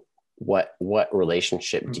 So what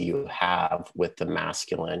relationship do you have with the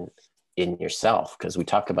masculine in yourself? Because we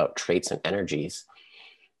talk about traits and energies.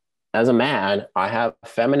 As a man, I have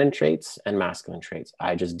feminine traits and masculine traits.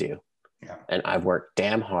 I just do. Yeah. And I've worked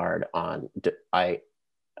damn hard on I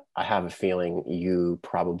have a feeling you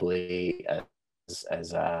probably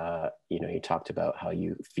as you talked about how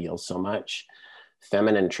you feel so much.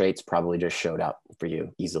 Feminine traits probably just showed up for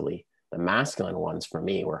you easily. The masculine ones for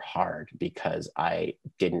me were hard because I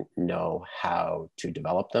didn't know how to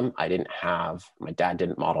develop them. My dad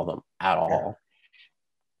didn't model them at all.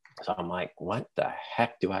 So I'm like, what the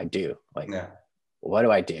heck do I do? Like, Yeah. what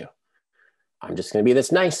do I do? I'm just going to be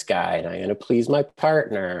this nice guy and I'm going to please my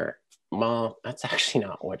partner. Well, that's actually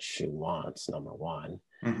not what she wants, number one.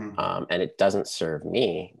 Mm-hmm. And it doesn't serve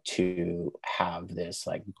me to have this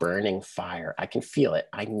like burning fire. I can feel it.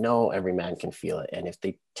 I know every man can feel it. And if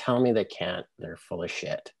they tell me they can't, they're full of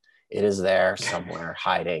shit. It is there somewhere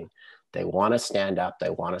hiding. They want to stand up.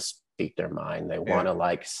 They want to speak their mind. They want to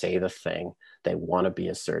like say the thing. They want to be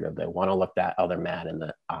assertive. They want to look that other man in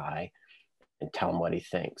the eye and tell him what he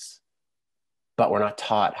thinks. But we're not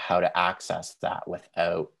taught how to access that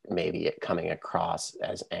without maybe it coming across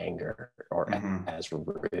as anger or Mm-hmm. as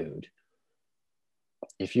rude.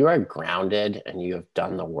 If you are grounded and you have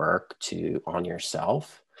done the work on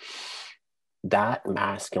yourself, that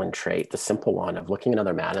masculine trait, the simple one of looking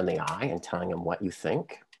another man in the eye and telling him what you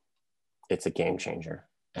think, it's a game changer.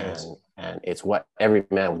 And it's what every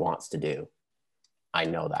man wants to do. I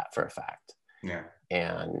know that for a fact. Yeah.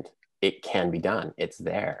 And it can be done. It's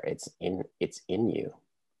there. It's in you.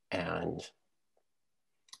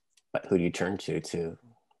 But who do you turn to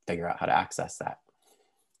figure out how to access that?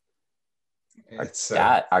 It's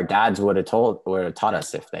Our dads would have taught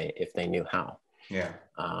us if they knew how. Yeah.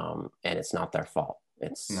 and it's not their fault.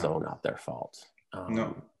 It's so No, not their fault.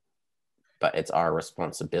 no. But it's our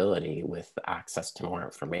responsibility with access to more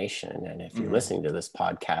information. And if you're listening to this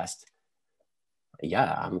podcast,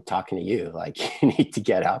 yeah, I'm talking to you. Like, you need to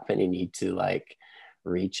get up and you need to like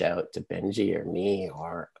reach out to Benji or me,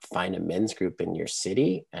 or find a men's group in your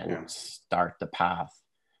city and start the path.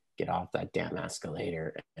 Get off that damn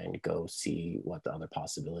escalator and go see what the other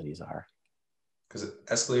possibilities are. Because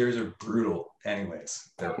escalators are brutal anyways.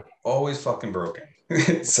 They're always fucking broken.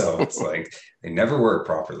 So it's like they never work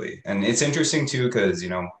properly. And it's interesting too, because, you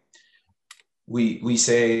know, we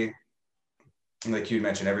say, like you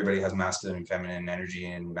mentioned, everybody has masculine and feminine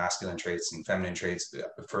energy, and masculine traits and feminine traits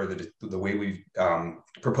for the way we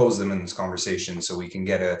propose them in this conversation, so we can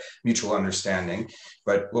get a mutual understanding.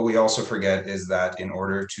 But what we also forget is that in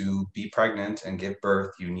order to be pregnant and give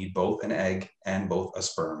birth, you need both an egg and both a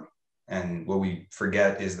sperm. And what we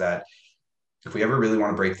forget is that if we ever really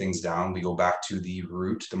want to break things down, we go back to the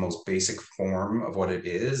root, the most basic form of what it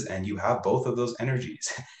is, and you have both of those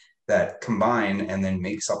energies that combine and then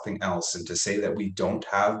make something else. And to say that we don't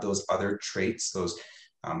have those other traits, those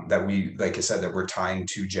that we, like I said, that we're tying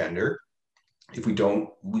to gender, if we don't,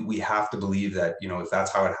 we have to believe that, you know, if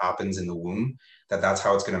that's how it happens in the womb, that's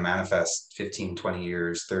how it's going to manifest 15, 20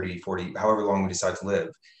 years, 30, 40, however long we decide to live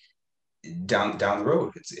down the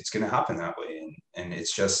road. It's going to happen that way. And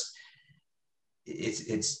it's just,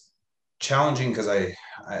 it's challenging, because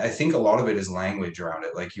I think a lot of it is language around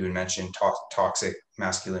it. Like you had mentioned, toxic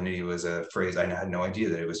masculinity was a phrase. I had no idea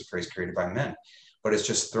that it was a phrase created by men, but it's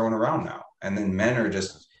just thrown around now. And then men are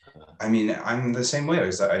just, I mean, I'm the same way.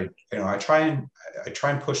 I try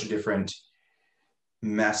and push a different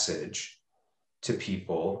message to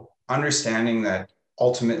people, understanding that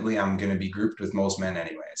ultimately I'm going to be grouped with most men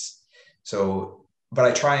anyways. So, but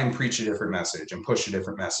I try and preach a different message and push a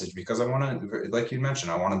different message, because I want to, like you mentioned,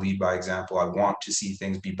 I want to lead by example. I want to see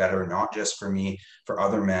things be better, not just for me, for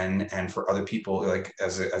other men and for other people, like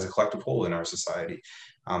as a collective whole in our society.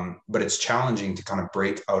 But it's challenging to kind of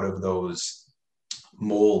break out of those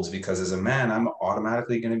molds, because as a man, I'm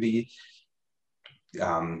automatically going to be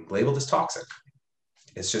labeled as toxic.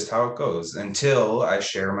 It's just how it goes, until I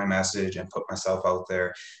share my message and put myself out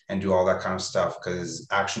there and do all that kind of stuff, because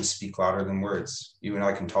actions speak louder than words. You and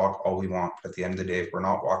I can talk all we want, but at the end of the day, if we're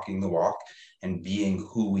not walking the walk and being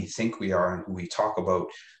who we think we are and who we talk about,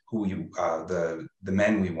 who we the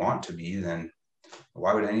men we want to be, then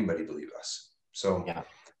why would anybody believe us? So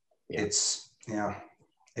it's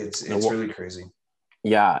really crazy.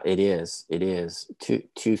 Yeah, it is. It is.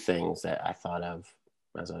 Two things that I thought of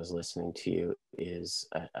as I was listening to you is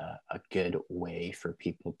a good way for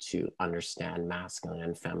people to understand masculine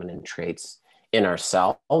and feminine traits in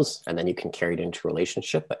ourselves, and then you can carry it into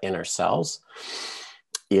relationship, but in ourselves,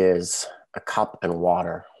 is a cup and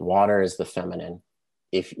water. Water is the feminine.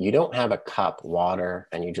 If you don't have a cup, water,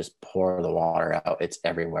 and you just pour the water out, it's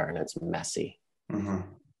everywhere and it's messy. Mm-hmm.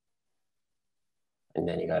 And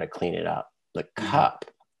then you got to clean it up. The cup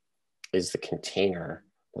is the container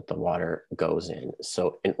that the water goes in.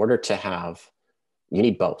 So in order to have, you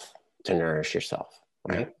need both to nourish yourself,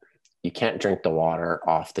 right? Yeah. You can't drink the water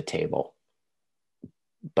off the table,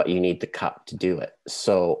 but you need the cup to do it.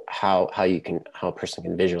 So how a person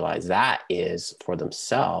can visualize that is for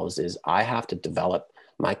themselves is I have to develop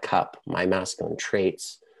my cup, my masculine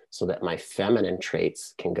traits, so that my feminine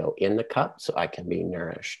traits can go in the cup so I can be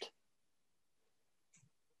nourished.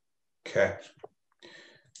 Okay.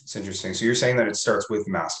 It's interesting. So you're saying that it starts with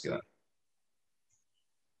masculine?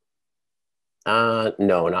 No,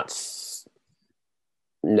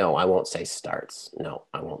 I won't say starts. No,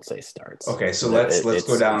 I won't say starts. Okay, so let's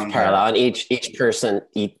go down. It's parallel, and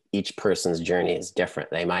each person's journey is different.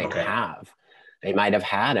 They might have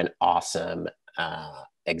had an awesome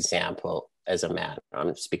example as a man.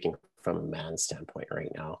 I'm speaking from a man's standpoint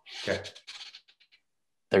right now. Okay.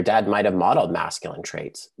 Their dad might have modeled masculine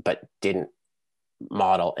traits, but didn't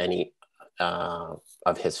model any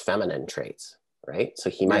of his feminine traits, right?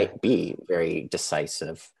 So he might be very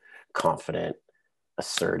decisive, confident,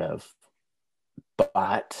 assertive,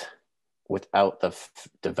 but without the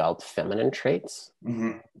developed feminine traits,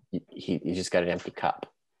 you just got an empty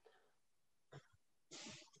cup.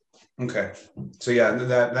 Okay, so yeah,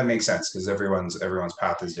 that makes sense, because everyone's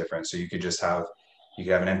path is different. So you could have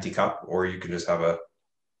an empty cup, or you could just have a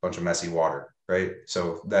bunch of messy water, right?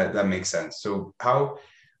 So that makes sense. So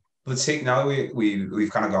let's take, now that we've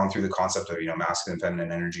kind of gone through the concept of, masculine and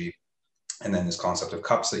feminine energy, and then this concept of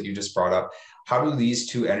cups that you just brought up, how do these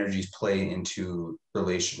two energies play into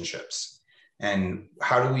relationships, and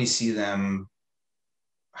how do we see them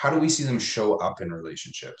how do we see them show up in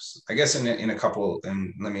relationships? I guess in a couple,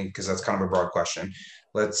 and let me, because that's kind of a broad question.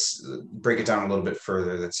 Let's break it down a little bit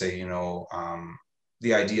further. Let's say,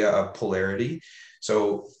 the idea of polarity.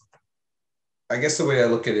 So I guess the way I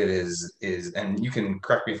look at it is, and you can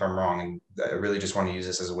correct me if I'm wrong, and I really just want to use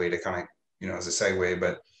this as a way to kind of, as a segue,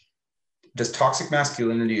 but does toxic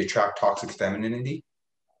masculinity attract toxic femininity?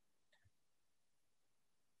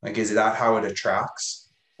 Like, is that how it attracts?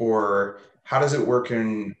 Or how does it work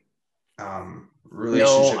in No,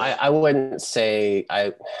 relationships? I wouldn't say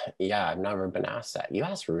yeah, I've never been asked that. You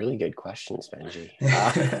ask really good questions, Benji.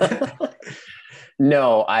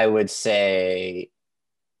 No, I would say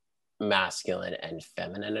masculine and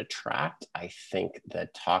feminine attract. I think the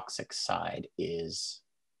toxic side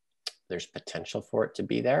there's potential for it to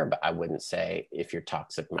be there, but I wouldn't say if you're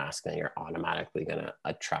toxic masculine, you're automatically going to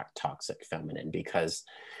attract toxic feminine, because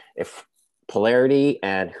if polarity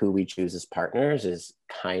and who we choose as partners is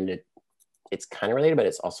it's kind of related, but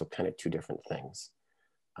it's also kind of two different things.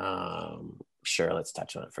 Sure, let's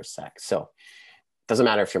touch on it for a sec. So it doesn't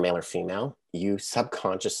matter if you're male or female, you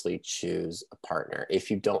subconsciously choose a partner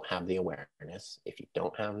if you don't have the awareness,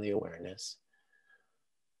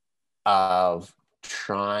 of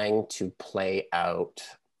trying to play out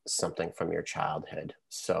something from your childhood.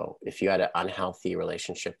 So if you had an unhealthy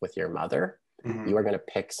relationship with your mother, you are going to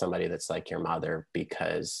pick somebody that's like your mother,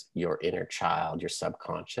 because your inner child, your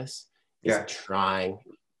subconscious, is trying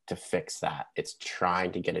to fix that. It's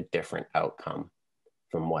trying to get a different outcome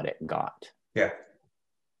from what it got. Yeah.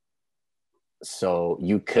 So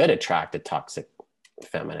you could attract a toxic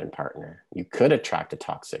feminine partner. You could attract a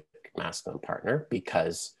toxic masculine partner,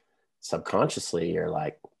 because subconsciously you're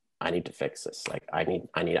like, I need to fix this. Like I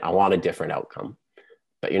want a different outcome.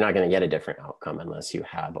 But you're not going to get a different outcome unless you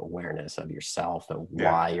have awareness of yourself and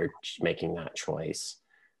why you're making that choice.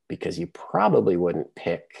 Because you probably wouldn't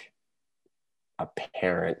pick a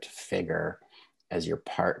parent figure as your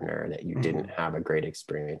partner that you didn't have a great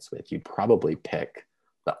experience with. You'd probably pick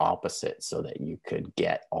the opposite so that you could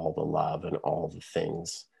get all the love and all the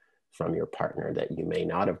things from your partner that you may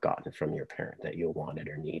not have gotten from your parent that you wanted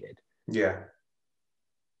or needed. Yeah.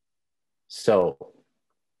 So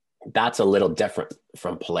that's a little different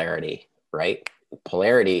from polarity, right?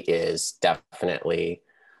 Polarity is definitely,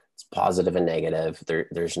 it's positive and negative.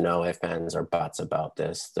 There's no ifs, ands, or buts about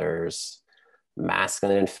this. There's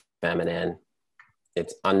masculine and feminine.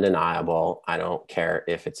 It's undeniable. I don't care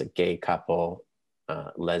if it's a gay couple,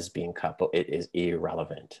 lesbian couple, it is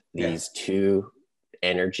irrelevant. These two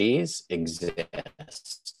energies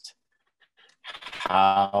exist.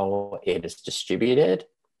 How it is distributed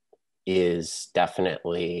is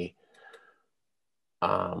definitely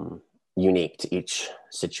unique to each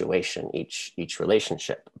situation, each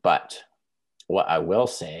relationship. But what I will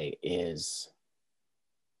say is,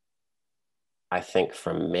 I think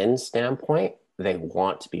from men's standpoint, they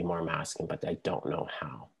want to be more masculine, but they don't know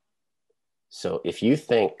how. So if you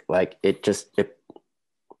think like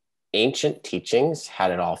ancient teachings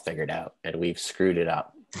had it all figured out, and we've screwed it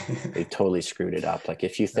up. We've totally screwed it up. Like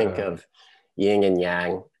if you think of yin and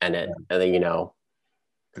yang, and then, the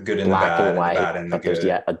good and black the bad, and white, and the bad and but the good. There's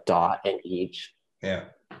yet a dot in each.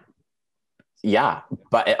 Yeah,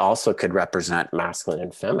 but it also could represent masculine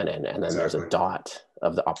and feminine, and then there's a dot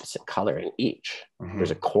of the opposite color in each.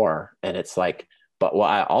 There's a core, and it's like, but what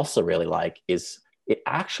I also really like is it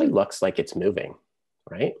actually looks like it's moving,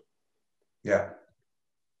 right? Yeah,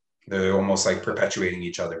 they're almost like perpetuating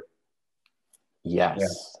each other.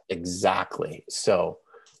 Yes, exactly. So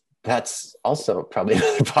that's also probably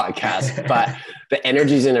another podcast, but the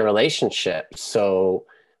energies in a relationship. So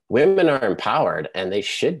women are empowered, and they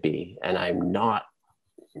should be. And I'm not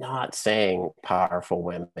saying powerful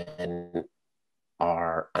women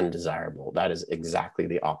are undesirable. That is exactly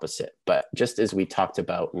the opposite. But just as we talked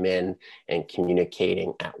about men and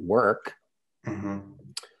communicating at work,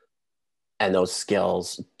 and those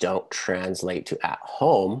skills don't translate to at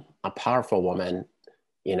home, a powerful woman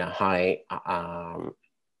in a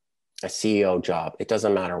CEO job, it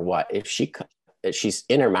doesn't matter what, if she's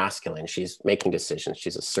inner masculine, she's making decisions,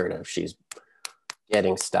 she's assertive, she's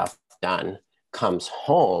getting stuff done, comes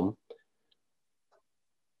home,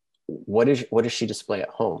 what does she display at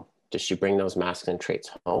home? Does she bring those masculine traits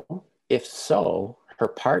home? If so, her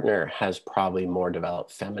partner has probably more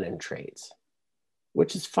developed feminine traits,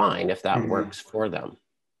 which is fine if that works for them.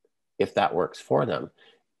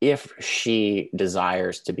 If she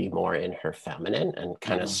desires to be more in her feminine and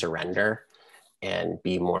kind of surrender and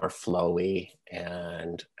be more flowy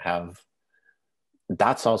and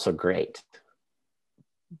that's also great.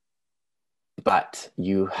 But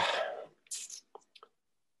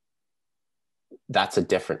that's a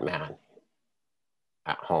different man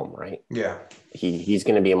at home, right? Yeah. He's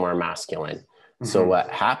going to be more masculine. So Mm-hmm. what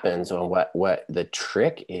happens, or what the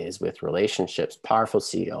trick is with relationships, powerful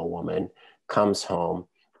CEO woman comes home,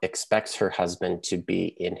 expects her husband to be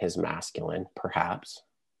in his masculine, perhaps.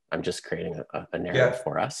 I'm just creating a narrative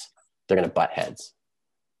for us. They're going to butt heads.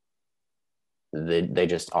 They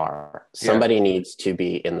just are. Somebody needs to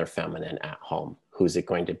be in their feminine at home. Who's it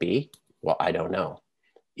going to be? Well, I don't know.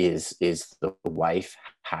 Is the wife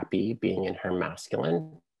happy being in her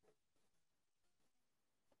masculine?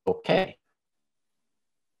 Okay,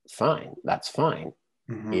 fine, that's fine.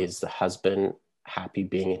 Mm-hmm. Is the husband happy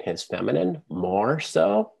being in his feminine? More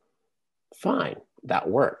so? Fine, that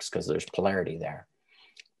works because there's polarity there.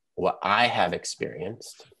 What I have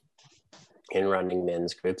experienced in running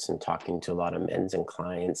men's groups and talking to a lot of men's and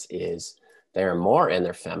clients is they're more in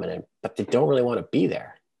their feminine, but they don't really want to be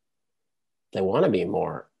there. They want to be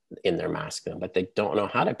more in their masculine, but they don't know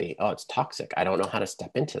how to be. Oh, it's toxic. I don't know how to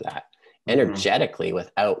step into that. Mm-hmm. Energetically,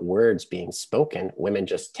 without words being spoken, women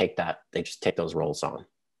just take those roles on.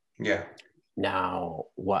 Yeah. Now,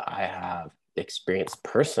 what I have experienced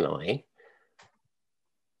personally,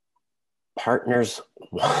 partners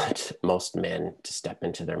want most men to step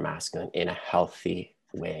into their masculine in a healthy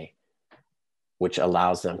way, which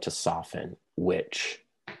allows them to soften, which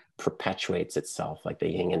perpetuates itself like the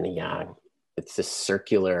yin and the yang. It's this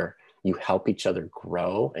circular, you help each other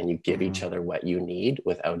grow and you give each other what you need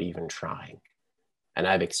without even trying. And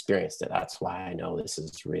I've experienced it. That's why I know this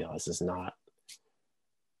is real. This is not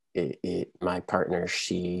my partner.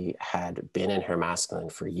 She had been in her masculine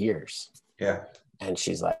for years. Yeah. And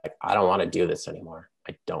she's like, I don't want to do this anymore.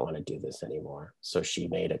 I don't want to do this anymore. So she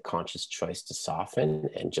made a conscious choice to soften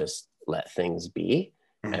and just let things be.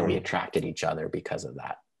 Mm-hmm. And we attracted each other because of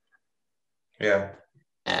that. Yeah.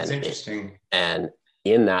 And it's interesting. And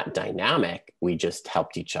in that dynamic, we just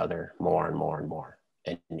helped each other more and more and more.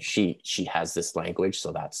 And she has this language.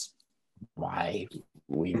 So that's why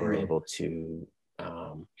we were able to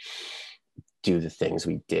do the things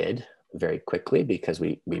we did very quickly, because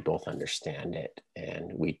we both understand it.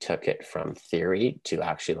 And we took it from theory to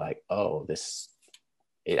actually like, oh,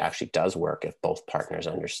 it actually does work if both partners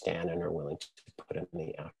understand and are willing to put in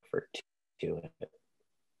the effort to do it.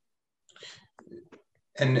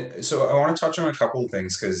 And so I want to touch on a couple of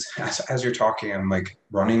things, because as you're talking, I'm like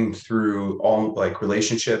running through all like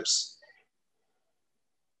relationships.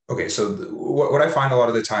 Okay, so what I find a lot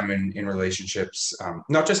of the time in relationships,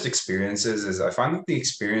 not just experiences, is I find that the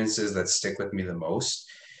experiences that stick with me the most,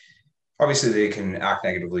 obviously they can act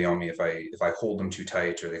negatively on me if I hold them too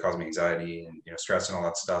tight, or they cause me anxiety and stress and all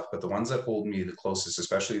that stuff. But the ones that hold me the closest,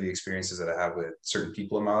 especially the experiences that I have with certain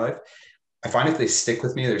people in my life, I find if they stick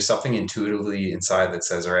with me, there's something intuitively inside that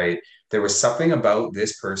says, all right, there was something about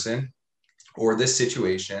this person or this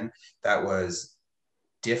situation that was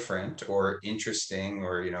different or interesting,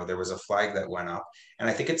 or, there was a flag that went up. And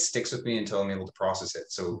I think it sticks with me until I'm able to process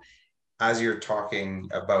it. So as you're talking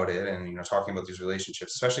about it and, talking about these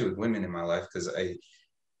relationships, especially with women in my life, because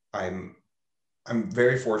I'm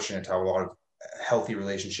very fortunate to have a lot of healthy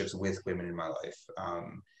relationships with women in my life.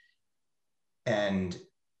 And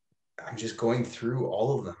I'm just going through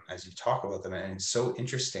all of them as you talk about them, and it's so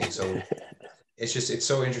interesting. So it's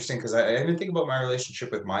so interesting, because I even think about my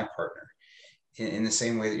relationship with my partner in the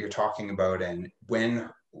same way that you're talking about, and when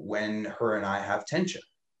her and I have tension,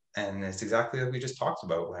 and it's exactly like we just talked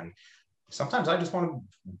about. When sometimes I just want to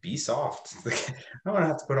be soft. Like, I don't want to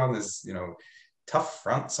have to put on this, tough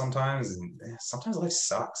front sometimes, and sometimes life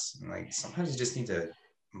sucks. And like sometimes you just need to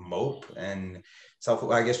mope and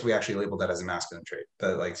I guess we actually labeled that as a masculine trait,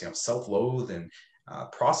 but like, self-loathe and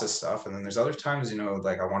process stuff. And then there's other times,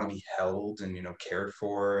 like I want to be held and, cared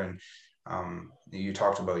for. And you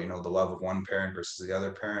talked about, the love of one parent versus the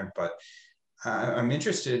other parent, but I'm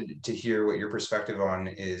interested to hear what your perspective on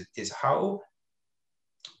is how.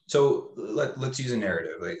 So let's use a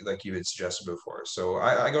narrative like you had suggested before. So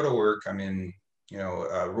I go to work, I'm in,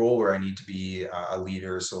 a role where I need to be a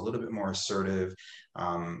leader. So a little bit more assertive,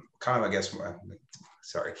 kind of, I guess,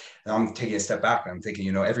 sorry, I'm taking a step back. I'm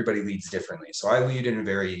thinking, everybody leads differently. So I lead in a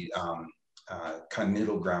very kind of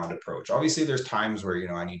middle ground approach. Obviously there's times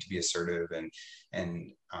where, I need to be assertive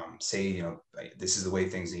and say, this is the way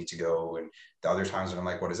things need to go. And the other times when I'm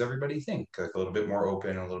like, what does everybody think? Like a little bit more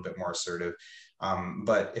open, a little bit more assertive.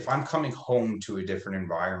 But if I'm coming home to a different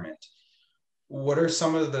environment, what are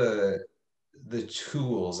some of the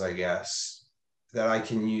tools, I guess, that I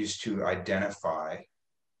can use to identify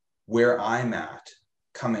where I'm at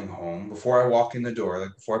coming home before I walk in the door,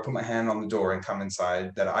 like before I put my hand on the door and come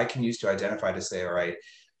inside, that I can use to identify to say, all right,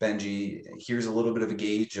 Benji, here's a little bit of a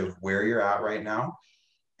gauge of where you're at right now.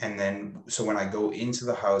 And then, so when I go into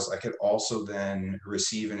the house, I could also then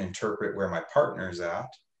receive and interpret where my partner's at,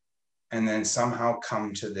 and then somehow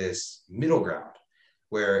come to this middle ground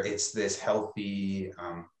where it's this healthy,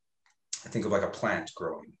 I think of like a plant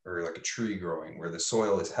growing or like a tree growing where the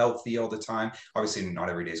soil is healthy all the time. Obviously, not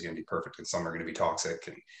every day is going to be perfect, and some are going to be toxic.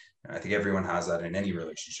 And I think everyone has that in any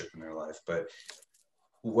relationship in their life. But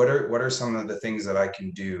what are some of the things that I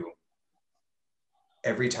can do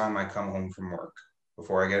every time I come home from work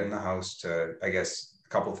before I get in the house to, I guess, a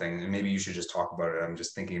couple things, and maybe you should just talk about it. I'm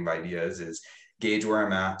just thinking of ideas, is gauge where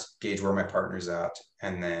I'm at, gauge where my partner's at,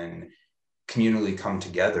 and then communally come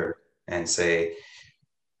together and say,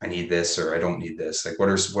 I need this or I don't need this. Like, what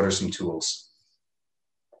are some tools?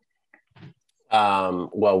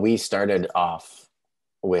 Well, we started off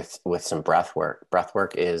with some breath work. Breath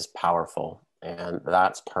work is powerful, and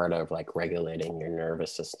that's part of like regulating your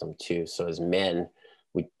nervous system too. So as men,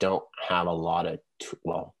 we don't have a lot of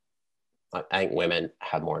well, I think women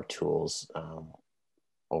have more tools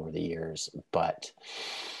over the years, but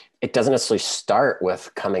it doesn't necessarily start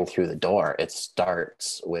with coming through the door. It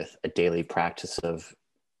starts with a daily practice of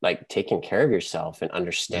like taking care of yourself and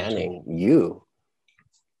understanding you.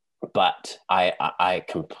 But I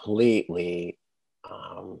completely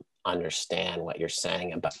understand what you're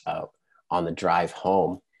saying about on the drive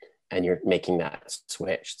home, and you're making that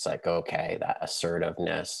switch. It's like, okay, that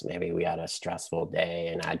assertiveness, maybe we had a stressful day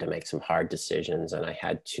and I had to make some hard decisions and I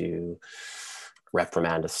had to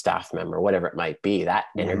reprimand a staff member, whatever it might be. That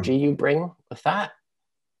energy you bring with that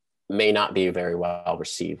may not be very well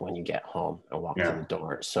received when you get home and walk through the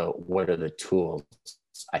door. So what are the tools?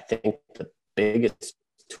 I think the biggest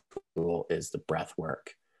tool is the breath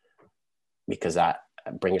work, because that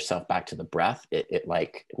bring yourself back to the breath. It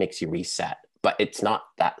like makes you reset, but it's not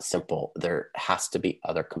that simple. There has to be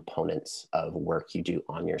other components of work you do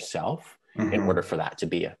on yourself in order for that to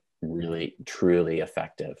be a really, truly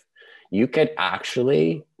effective. You could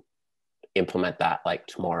actually implement that like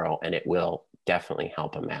tomorrow, and it will definitely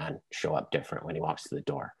help a man show up different when he walks through the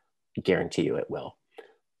door. I guarantee you it will.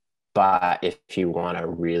 But if you want to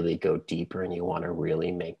really go deeper and you want to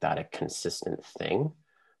really make that a consistent thing,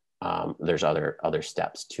 there's other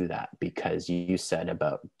steps to that, because you said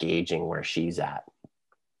about gauging where she's at.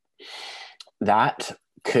 That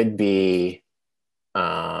could be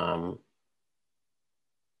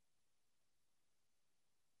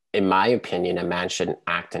in my opinion, a man shouldn't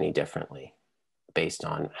act any differently based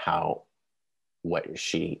on her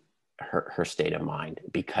state of mind,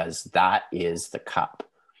 because that is the cup.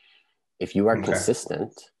 If you are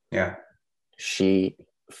consistent, she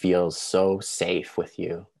feels so safe with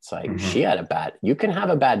you. It's like you can have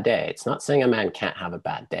a bad day. It's not saying a man can't have a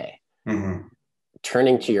bad day.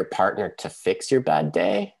 Turning to your partner to fix your bad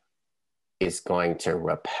day is going to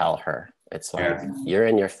repel her. It's like you're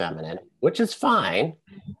in your feminine, which is fine.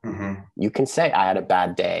 You can say, I had a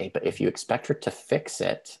bad day, but if you expect her to fix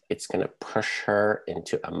it, it's going to push her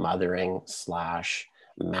into a mothering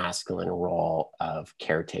 / masculine role of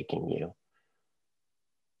caretaking you.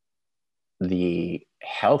 The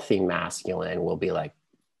healthy masculine will be like,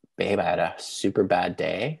 babe, I had a super bad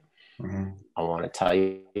day. I want to tell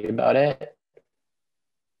you about it,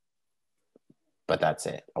 but that's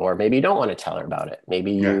it. Or maybe you don't want to tell her about it.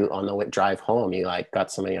 Maybe you on the drive home, you like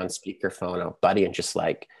got somebody on speakerphone, a buddy, and just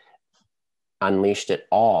like unleashed it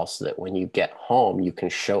all, so that when you get home, you can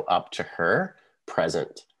show up to her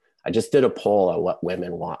present. I just did a poll on what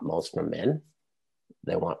women want most from men.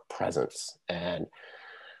 They want presence. And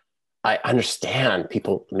I understand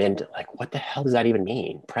men like, what the hell does that even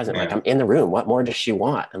mean? Present. Like, I'm in the room. What more does she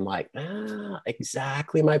want? I'm like,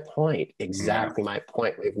 exactly my point. Exactly my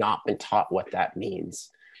point. We've not been taught what that means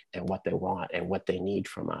and what they want and what they need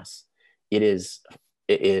from us. It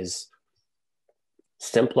is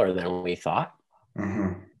simpler than we thought.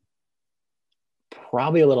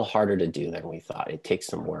 Probably a little harder to do than we thought. It takes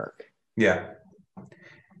some work. Yeah.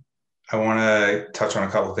 I want to touch on a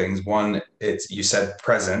couple of things. One, you said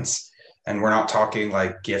presence, and we're not talking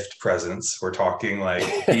like gift presence. We're talking like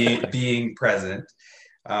being present.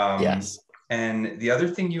 Yes. And the other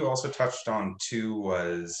thing you also touched on too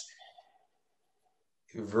was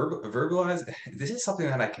verbalize. This is something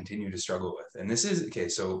that I continue to struggle with. And this is, okay,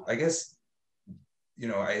 so I guess,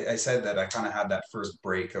 I said that I kind of had that first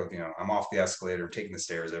break of, I'm off the escalator, taking the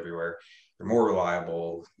stairs everywhere. They're more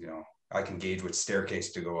reliable, I can gauge which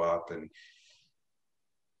staircase to go up. And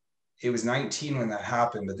it was 19 when that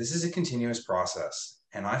happened, but this is a continuous process.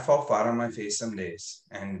 And I fall flat on my face some days.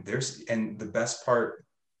 And the best part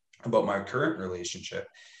about my current relationship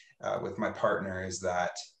with my partner is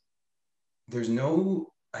that there's no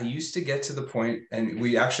I used to get to the point, and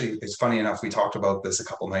we actually, it's funny enough, we talked about this a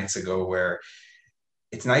couple nights ago, where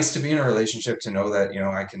it's nice to be in a relationship to know that,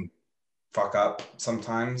 I can fuck up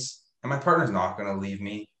sometimes and my partner's not going to leave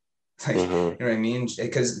me. Like, you know what I mean?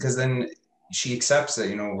 Because then she accepts that,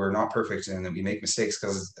 we're not perfect and that we make mistakes,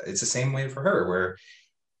 because it's the same way for her, where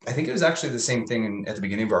I think it was actually the same thing at the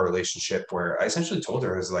beginning of our relationship, where I essentially told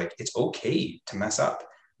her, I was like, it's okay to mess up.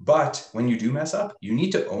 But when you do mess up, you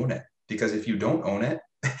need to own it. Because if you don't own it,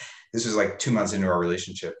 this was like 2 months into our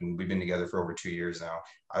relationship and we've been together for over 2 years now.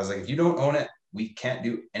 I was like, if you don't own it, we can't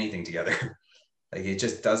do anything together. Like, it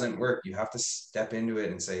just doesn't work. You have to step into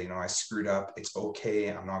it and say, I screwed up. It's okay.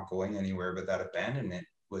 I'm not going anywhere. But that abandonment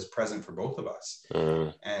was present for both of us.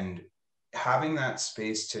 And having that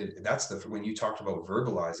space when you talked about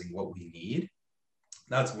verbalizing what we need,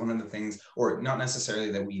 that's one of the things, or not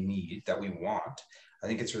necessarily that we need, that we want. I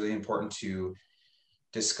think it's really important to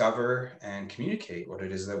discover and communicate what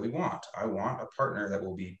it is that we want. I want a partner that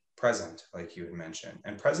will be present, like you had mentioned.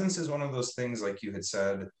 And presence is one of those things, like you had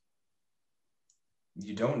said,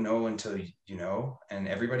 you don't know until you know, and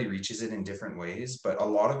everybody reaches it in different ways, but a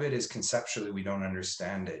lot of it is conceptually, we don't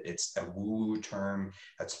understand it. It's a woo term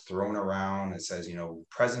that's thrown around that says,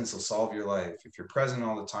 presence will solve your life. If you're present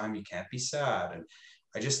all the time, you can't be sad. And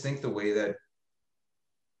I just think the way that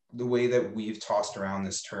we've tossed around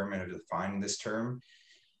this term and have defined this term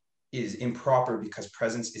is improper, because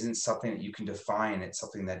presence isn't something that you can define. It's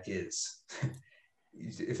something that is.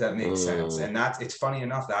 If that makes sense. And it's funny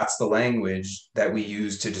enough, that's the language that we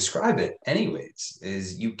use to describe it anyways,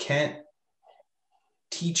 is you can't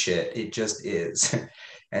teach it, it just is.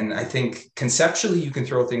 And I think conceptually you can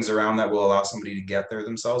throw things around that will allow somebody to get there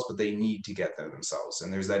themselves, but they need to get there themselves.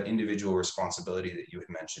 And there's that individual responsibility that you had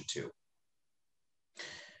mentioned too.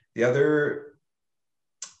 The other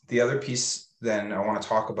piece then I want to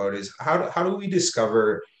talk about is how do we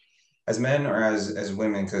discover, as men or as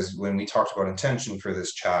women, because when we talked about intention for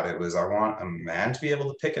this chat, it was, I want a man to be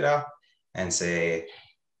able to pick it up and say,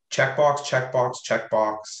 checkbox, checkbox,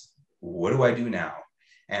 checkbox. What do I do now?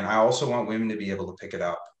 And I also want women to be able to pick it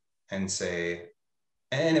up and say,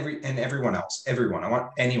 and everyone else, everyone. I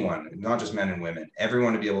want anyone, not just men and women,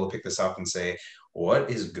 everyone to be able to pick this up and say,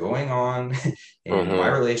 what is going on in my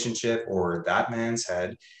relationship or that man's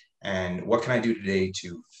head? And what can I do today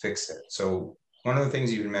to fix it? So one of the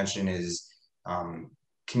things you mentioned is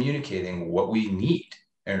communicating what we need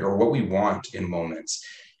or what we want in moments.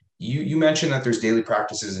 You mentioned that there's daily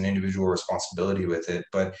practices and individual responsibility with it,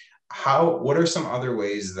 but what are some other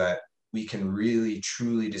ways that we can really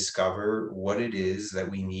truly discover what it is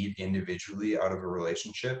that we need individually out of a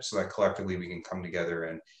relationship, so that collectively we can come together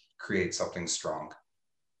and create something strong?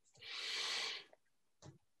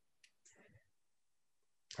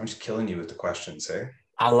 I'm just killing you with the questions, eh?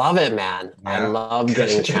 I love it, man. Yeah. I love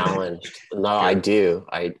getting challenged. No, I do.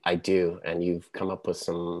 I do. And you've come up with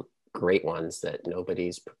some great ones that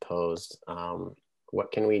nobody's proposed.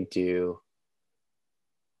 What can we do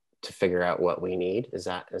to figure out what we need? Is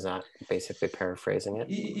that basically paraphrasing it?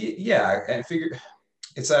 Yeah. And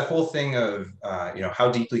it's that whole thing of,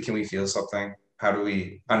 how deeply can we feel something? How do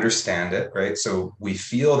we understand it, right? So we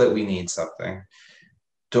feel that we need something,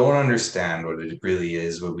 don't understand what it really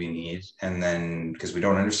is, what we need. And then because we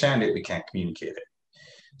don't understand it, we can't communicate it.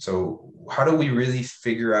 So how do we really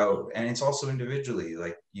figure out, and it's also individually,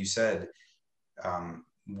 like you said,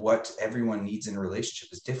 what everyone needs in a relationship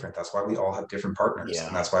is different. That's why we all have different partners,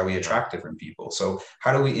 and that's why we attract different people. So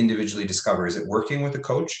how do we individually discover? Is it working with a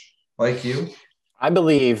coach like you? I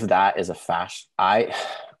believe that is a fast. I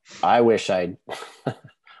wish I'd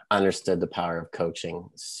understood the power of coaching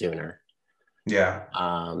sooner. Yeah.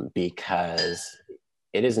 Because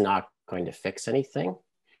it is not going to fix anything.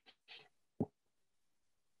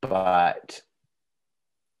 But,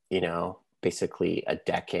 basically a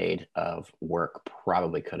decade of work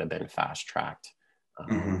probably could have been fast tracked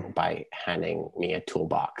by handing me a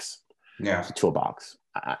toolbox. Yeah. It's a toolbox.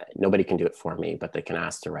 Nobody can do it for me, but they can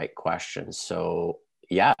ask the right questions. So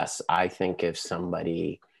yes, I think if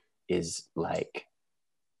somebody is like,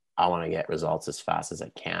 I want to get results as fast as I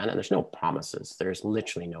can, and there's no promises. There's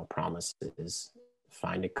literally no promises.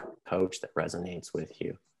 Find a coach that resonates with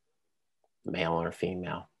you, male or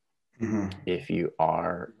female. If you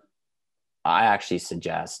are, I actually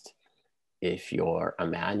suggest, if you're a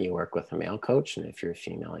man, you work with a male coach, and if you're a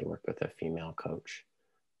female, you work with a female coach.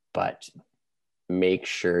 But make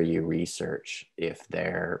sure you research if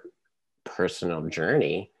their personal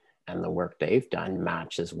journey and the work they've done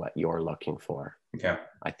matches what you're looking for. Yeah.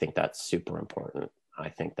 I think that's super important. I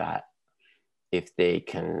think that if they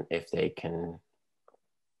can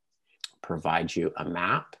provide you a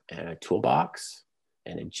map and a toolbox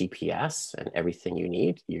and a GPS and everything you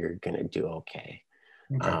need, you're going to do okay.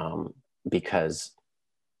 Okay. Because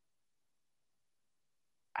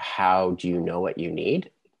how do you know what you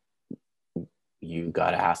need? You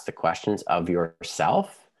got to ask the questions of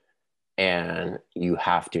yourself, and you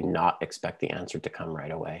have to not expect the answer to come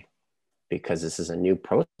right away, because this is a new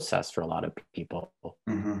process for a lot of people.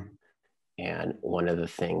 Mm-hmm. And one of the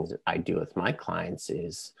things I do with my clients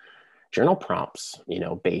is journal prompts,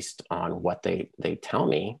 based on what they tell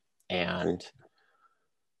me and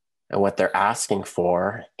what they're asking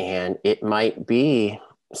for. And it might be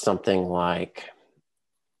something like,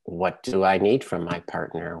 what do I need from my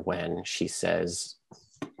partner when she says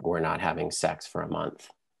we're not having sex for a month?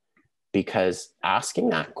 Because asking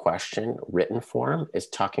that question written form is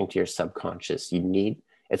talking to your subconscious.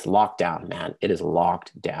 It's locked down, man. It is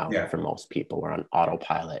locked down for most people. We're on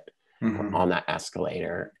autopilot. We're on that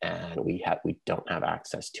escalator, and we don't have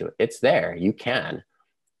access to it. It's there, you can,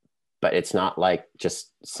 but it's not like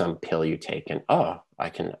just some pill you take and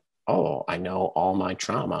I know all my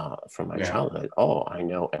trauma from my childhood. Oh, I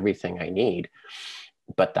know everything I need.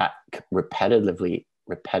 But that repetitive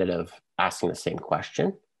asking the same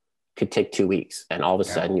question could take 2 weeks. And all of a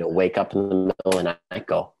sudden you'll wake up in the middle of the night,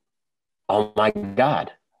 go, oh my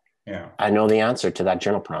God, I know the answer to that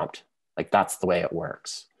journal prompt. Like, that's the way it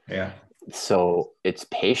works. Yeah. So it's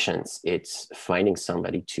patience. It's finding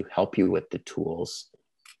somebody to help you with the tools,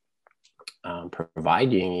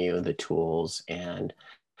 providing you the tools, and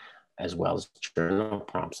as well as journal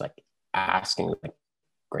prompts, like asking the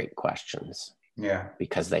great questions. Yeah.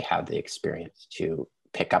 Because they have the experience to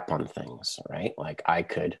pick up on things, right? Like, I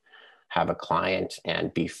could have a client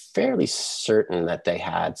and be fairly certain that they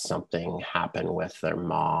had something happen with their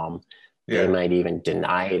mom. They might even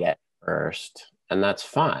deny it at first, and that's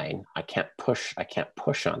fine. I can't push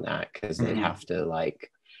on that, because they have to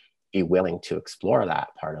be willing to explore that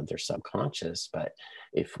part of their subconscious. But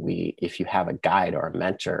if you have a guide or a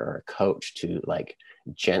mentor or a coach to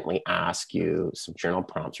gently ask you some journal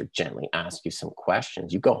prompts or gently ask you some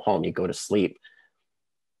questions, you go home, you go to sleep,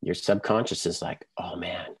 your subconscious is like, oh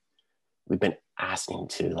man, we've been asking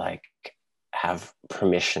to have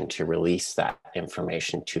permission to release that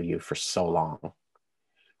information to you for so long,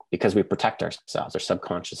 because we protect ourselves. Our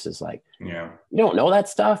subconscious is like, you don't know that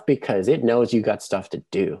stuff, because it knows you got stuff to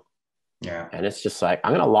do. Yeah. And it's just like,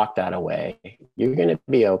 I'm going to lock that away. You're going to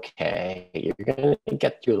be okay. You're going to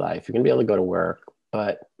get through life. You're going to be able to go to work,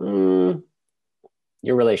 but your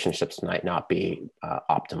relationships might not be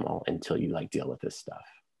optimal until you deal with this stuff.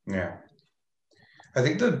 Yeah. I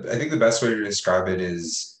think the best way to describe it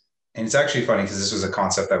is, and it's actually funny because this was a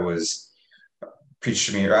concept that was preached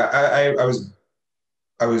to me. I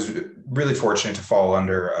was really fortunate to fall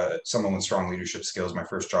under someone with strong leadership skills my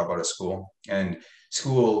first job out of school. And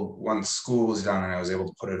once school was done and I was able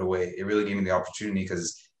to put it away, it really gave me the opportunity,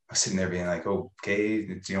 because I was sitting there being like, oh, okay,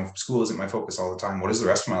 school isn't my focus all the time. What does the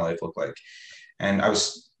rest of my life look like? And I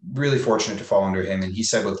was really fortunate to fall under him. And he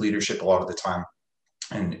said with leadership a lot of the time,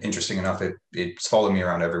 and interesting enough, it's followed me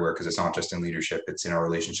around everywhere, because it's not just in leadership, it's in our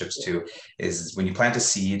relationships too, is when you plant a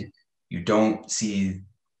seed, you don't see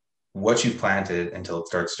what you've planted until it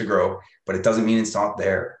starts to grow, but it doesn't mean it's not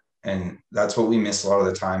there. And that's what we miss a lot of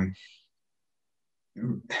the time,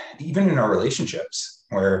 even in our relationships,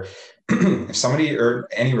 where if somebody, or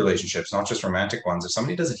any relationships, not just romantic ones, if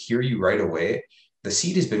somebody doesn't hear you right away, the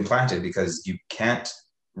seed has been planted, because you can't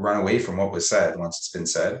run away from what was said once it's been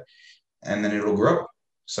said, and then it'll grow.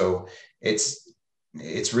 So it's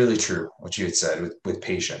really true what you had said with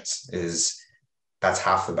patience, is that's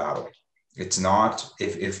half the battle. It's not,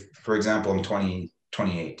 if for example, I'm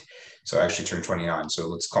 28, so I actually turned 29. So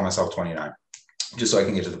let's call myself 29, just so I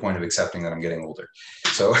can get to the point of accepting that I'm getting older.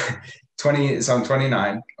 So so I'm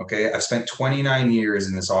 29. Okay. I've spent 29 years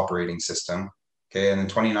in this operating system. Okay. And then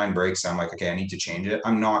 29 breaks. And I'm like, okay, I need to change it.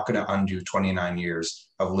 I'm not going to undo 29 years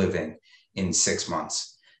of living in 6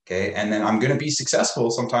 months. Okay. And then I'm going to be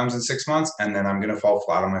successful sometimes in 6 months, and then I'm going to fall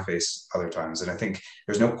flat on my face other times. And I think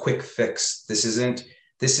there's no quick fix. This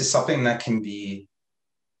is something that can be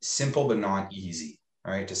simple, but not easy,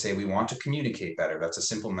 right? To say we want to communicate better, that's a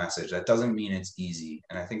simple message. That doesn't mean it's easy.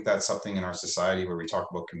 And I think that's something in our society where we talk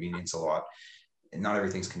about convenience a lot. And not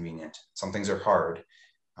everything's convenient. Some things are hard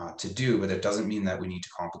to do, but it doesn't mean that we need to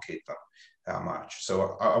complicate them that much.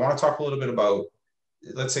 So I want to talk a little bit about,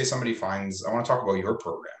 let's say somebody finds, I want to talk about your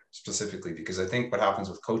program specifically, because I think what happens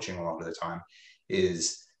with coaching a lot of the time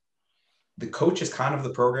is the coach is kind of the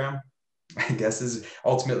program, I guess, is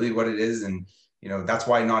ultimately what it is. And, that's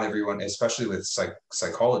why not everyone, especially with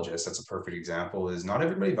psychologists, that's a perfect example, is not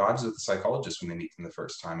everybody vibes with the psychologist when they meet them the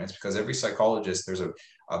first time. It's because every psychologist, there's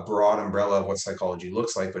a a broad umbrella of what psychology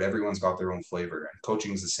looks like, but everyone's got their own flavor, and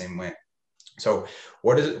coaching is the same way. So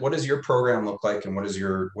what does your program look like, and what does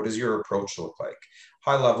your approach look like?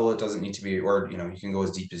 High level, it doesn't need to be, or you can go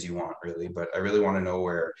as deep as you want, really, but I really want to know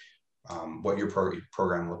what your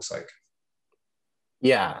program looks like.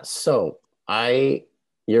 Yeah, so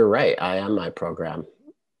you're right. I am my program.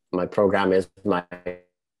 My program is my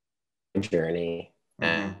journey,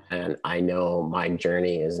 and I know my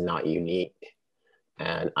journey is not unique.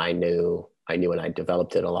 And I knew when I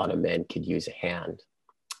developed it, a lot of men could use a hand.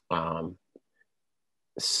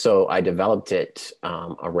 So I developed it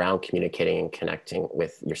around communicating and connecting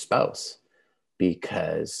with your spouse,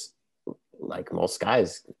 because like most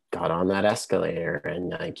guys got on that escalator and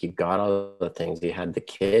like you got all the things, you had the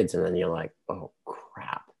kids, and then you're like, oh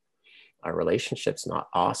crap, our relationship's not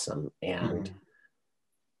awesome. And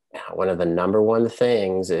one of the number one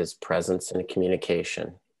things is presence and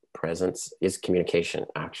communication. Presence is communication,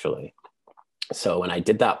 actually. So when I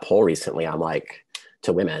did that poll recently, I'm like,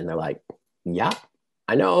 to women, they're like, yeah,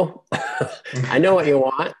 I know. I know what you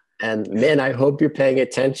want. And men, I hope you're paying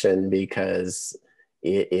attention, because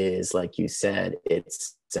it is, like you said,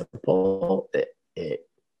 it's simple. But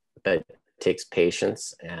it takes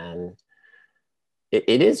patience, and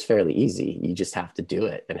it is fairly easy. You just have to do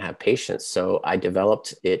it and have patience. So I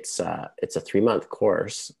developed it's a 3-month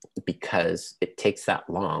course, because it takes that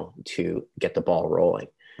long to get the ball rolling.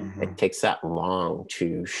 It takes that long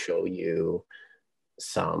to show you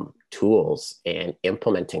some tools and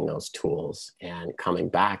implementing those tools and coming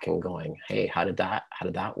back and going, hey, how did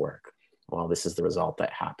that work? Well, this is the result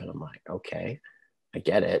that happened. I'm like, okay, I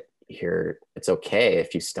get it. Here, it's okay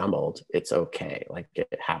if you stumbled. It's okay. Like,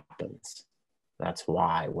 it happens. That's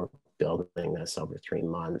why we're building this over 3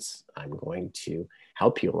 months. I'm going to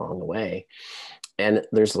help you along the way. And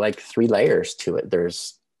there's like 3 layers to it.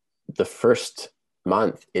 There's the first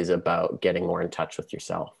month is about getting more in touch with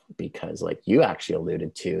yourself, because like you actually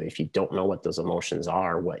alluded to, if you don't know what those emotions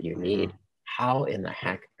are, what you need, how in the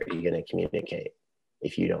heck are you going to communicate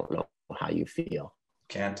if you don't know how you feel?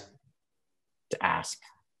 Can't. To ask.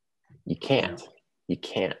 You can't. You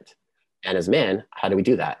can't. And as men, how do we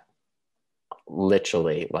do that?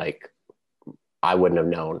 Literally, like, I wouldn't have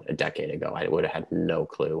known a decade ago. I would have had no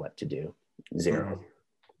clue what to do. Zero.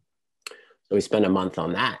 So we spend a month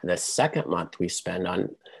on that. The second month we spend on,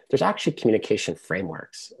 there's actually communication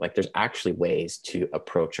frameworks. Like, there's actually ways to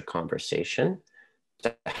approach a conversation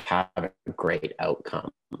to have a great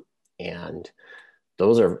outcome. And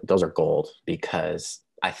those are gold, because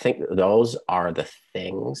I think those are the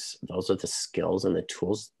things, those are the skills and the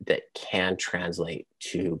tools that can translate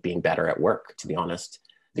to being better at work, to be honest,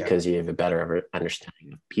 because you have a better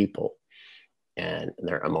understanding of people and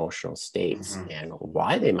their emotional states and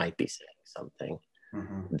why they might be saying something.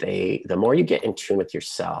 The more you get in tune with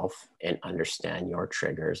yourself and understand your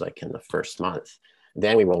triggers, like in the first month,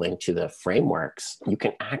 then we roll into the frameworks. You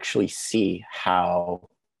can actually see how,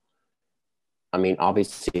 I mean,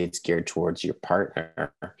 obviously it's geared towards your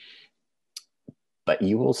partner, but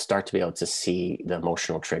you will start to be able to see the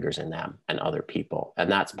emotional triggers in them and other people. And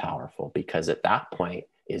that's powerful, because at that point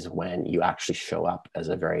is when you actually show up as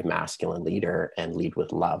a very masculine leader and lead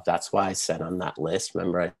with love. That's why I said on that list,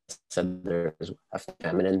 remember I said there's a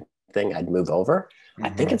feminine thing I'd move over? I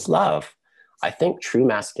think it's love. I think true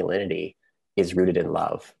masculinity is rooted in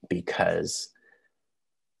love, because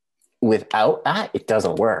without that, it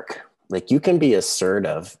doesn't work. Like, you can be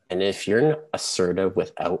assertive, and if you're assertive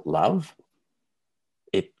without love,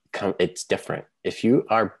 it's different. If you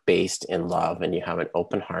are based in love and you have an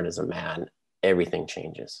open heart as a man, everything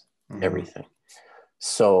changes. Everything.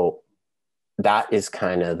 So that is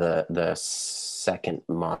kind of the second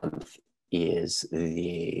month is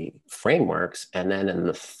the frameworks. And then in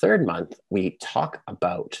the third month, we talk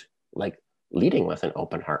about like leading with an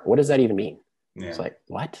open heart. What does that even mean? It's like,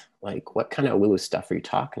 what? Like, what kind of woo-woo stuff are you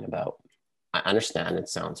talking about? I understand it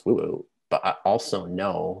sounds woo-woo, but I also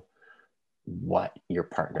know what your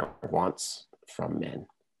partner wants from men.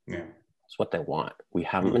 It's what they want. We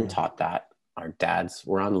haven't been taught that. Our dads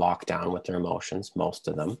were on lockdown with their emotions, most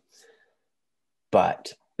of them,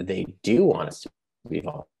 but they do want us to be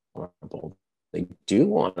vulnerable. They do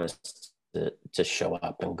want us to show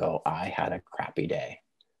up and go, I had a crappy day.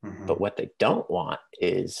 But what they don't want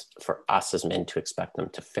is for us as men to expect them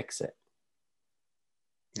to fix it.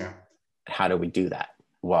 How do we do that?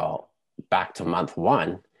 Well, back to month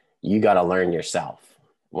 1, you got to learn yourself.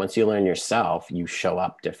 Once you learn yourself, you show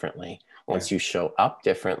up differently. Once you show up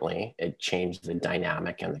differently, it changes the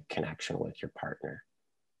dynamic and the connection with your partner.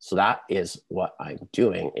 So that is what I'm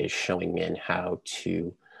doing, is showing men how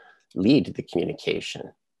to lead the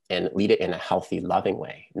communication. and lead it in a healthy, loving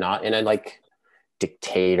way, not in a like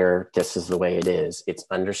dictator, this is the way it is. It's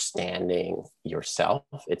understanding yourself.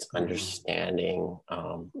 It's understanding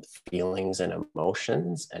feelings and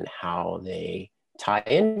emotions and how they tie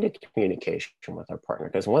into communication with our partner.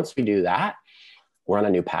 Because once we do that, we're on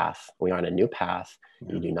a new path. We're on a new path.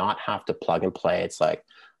 You do not have to plug and play. It's like,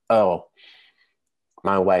 oh,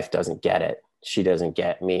 my wife doesn't get it. She doesn't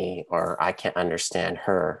get me, or I can't understand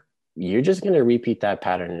her. You're just going to repeat that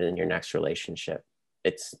pattern in your next relationship.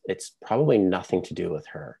 It's probably nothing to do with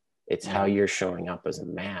her. It's how you're showing up as a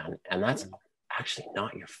man. And that's actually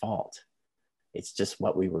not your fault. It's just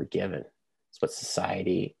what we were given. It's what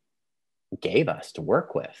society gave us to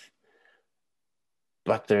work with.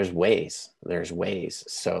 But there's ways.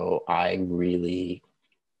 So I really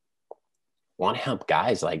want to help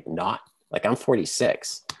guys like I'm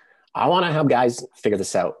 46. I want to help guys figure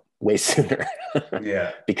this out way sooner.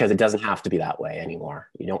 Because it doesn't have to be that way anymore.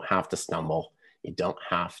 You don't have to stumble. You don't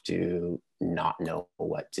have to not know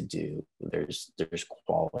what to do. There's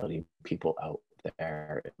quality people out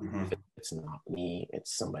there. If it's not me,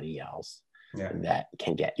 it's somebody else that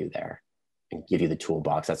can get you there and give you the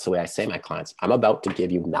toolbox. That's the way I say to my clients. I'm about to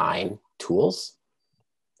give you 9 tools.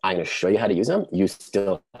 I'm going to show you how to use them. You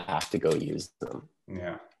still have to go use them.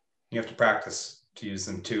 Yeah. You have to practice to use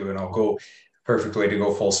them too. And I'll go perfect way to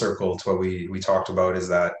go full circle to what we talked about is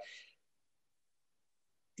that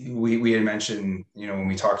we had mentioned, when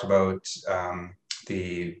we talked about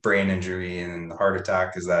the brain injury and the heart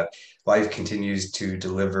attack, is that life continues to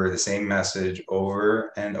deliver the same message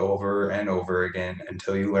over and over and over again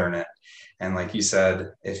until you learn it. And like you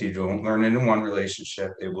said, if you don't learn it in one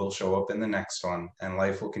relationship, it will show up in the next one. And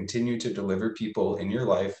life will continue to deliver people in your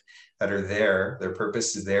life that are there. Their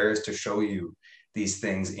purpose is there is to show you these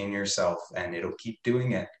things in yourself, and it'll keep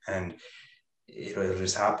doing it. And it'll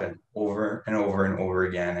just happen over and over and over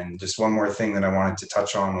again. And just one more thing that I wanted to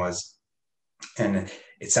touch on was, and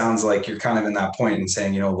it sounds like you're kind of in that point and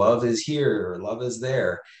saying, love is here or love is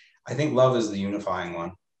there. I think love is the unifying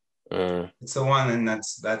one. It's the one, and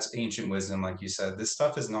that's ancient wisdom. Like you said, this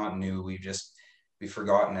stuff is not new. We've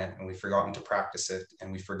forgotten it, and we've forgotten to practice it.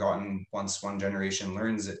 And we've forgotten, once one generation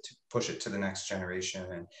learns it, to push it to the next generation.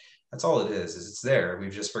 And that's all it is it's there.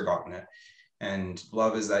 We've just forgotten it. And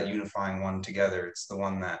love is that unifying one together. It's the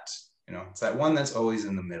one that, it's that one that's always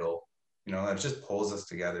in the middle, that just pulls us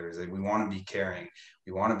together. Is that we want to be caring.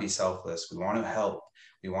 We want to be selfless. We want to help.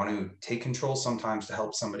 We want to take control sometimes to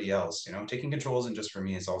help somebody else. Taking control isn't just for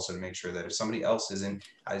me. It's also to make sure that if somebody else isn't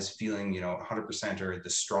as feeling, 100% or the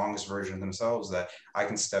strongest version of themselves, that I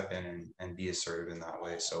can step in and be assertive in that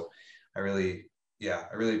way. So I really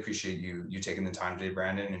appreciate you taking the time today,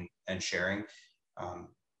 Brandon, and sharing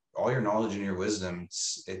all your knowledge and your wisdom.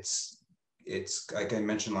 It's like I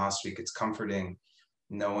mentioned last week, it's comforting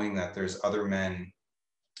knowing that there's other men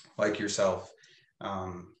like yourself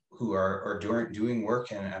who are doing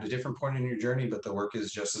work and at a different point in your journey, but the work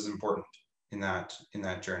is just as important in that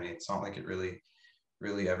journey. It's not like it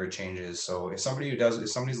really ever changes. So if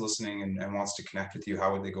somebody's listening and wants to connect with you,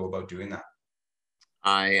 how would they go about doing that?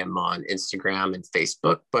 I am on Instagram and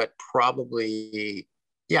Facebook, but probably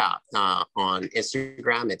on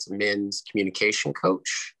Instagram, it's Men's Communication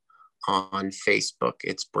Coach. On Facebook,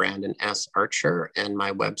 it's Brandon S. Archer, and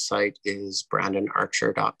my website is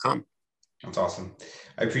brandonarcher.com. That's awesome.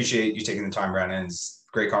 I appreciate you taking the time, Brandon. It's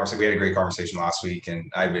great conversation. We had a great conversation last week,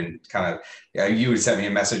 and I've been you would send me a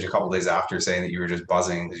message a couple of days after saying that you were just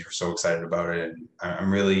buzzing because you were so excited about it. And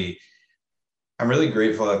I'm really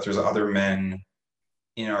grateful that there's other men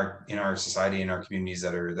in our society, in our communities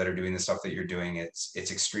that are doing the stuff that you're doing. It's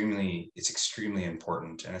extremely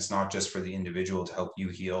important, and it's not just for the individual to help you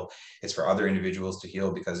heal. It's for other individuals to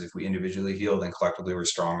heal, because if we individually heal, then collectively we're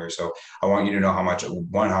stronger. So I want you to know how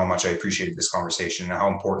much I appreciated this conversation and how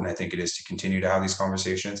important I think it is to continue to have these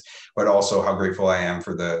conversations, but also how grateful I am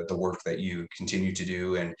for the work that you continue to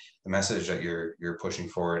do and the message that you're pushing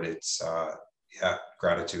forward. It's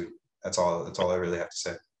gratitude. That's all I really have to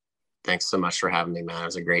say. Thanks so much for having me, man. It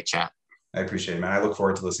was a great chat. I appreciate it, man. I look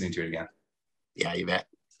forward to listening to it again. Yeah, you bet.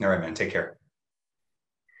 All right, man. Take care.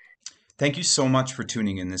 Thank you so much for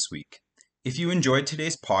tuning in this week. If you enjoyed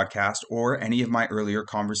today's podcast or any of my earlier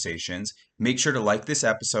conversations, make sure to like this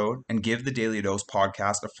episode and give the Daily Dose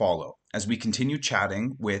podcast a follow as we continue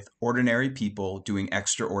chatting with ordinary people doing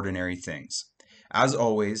extraordinary things. As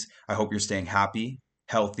always, I hope you're staying happy,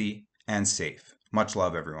 healthy, and safe. Much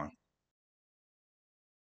love, everyone.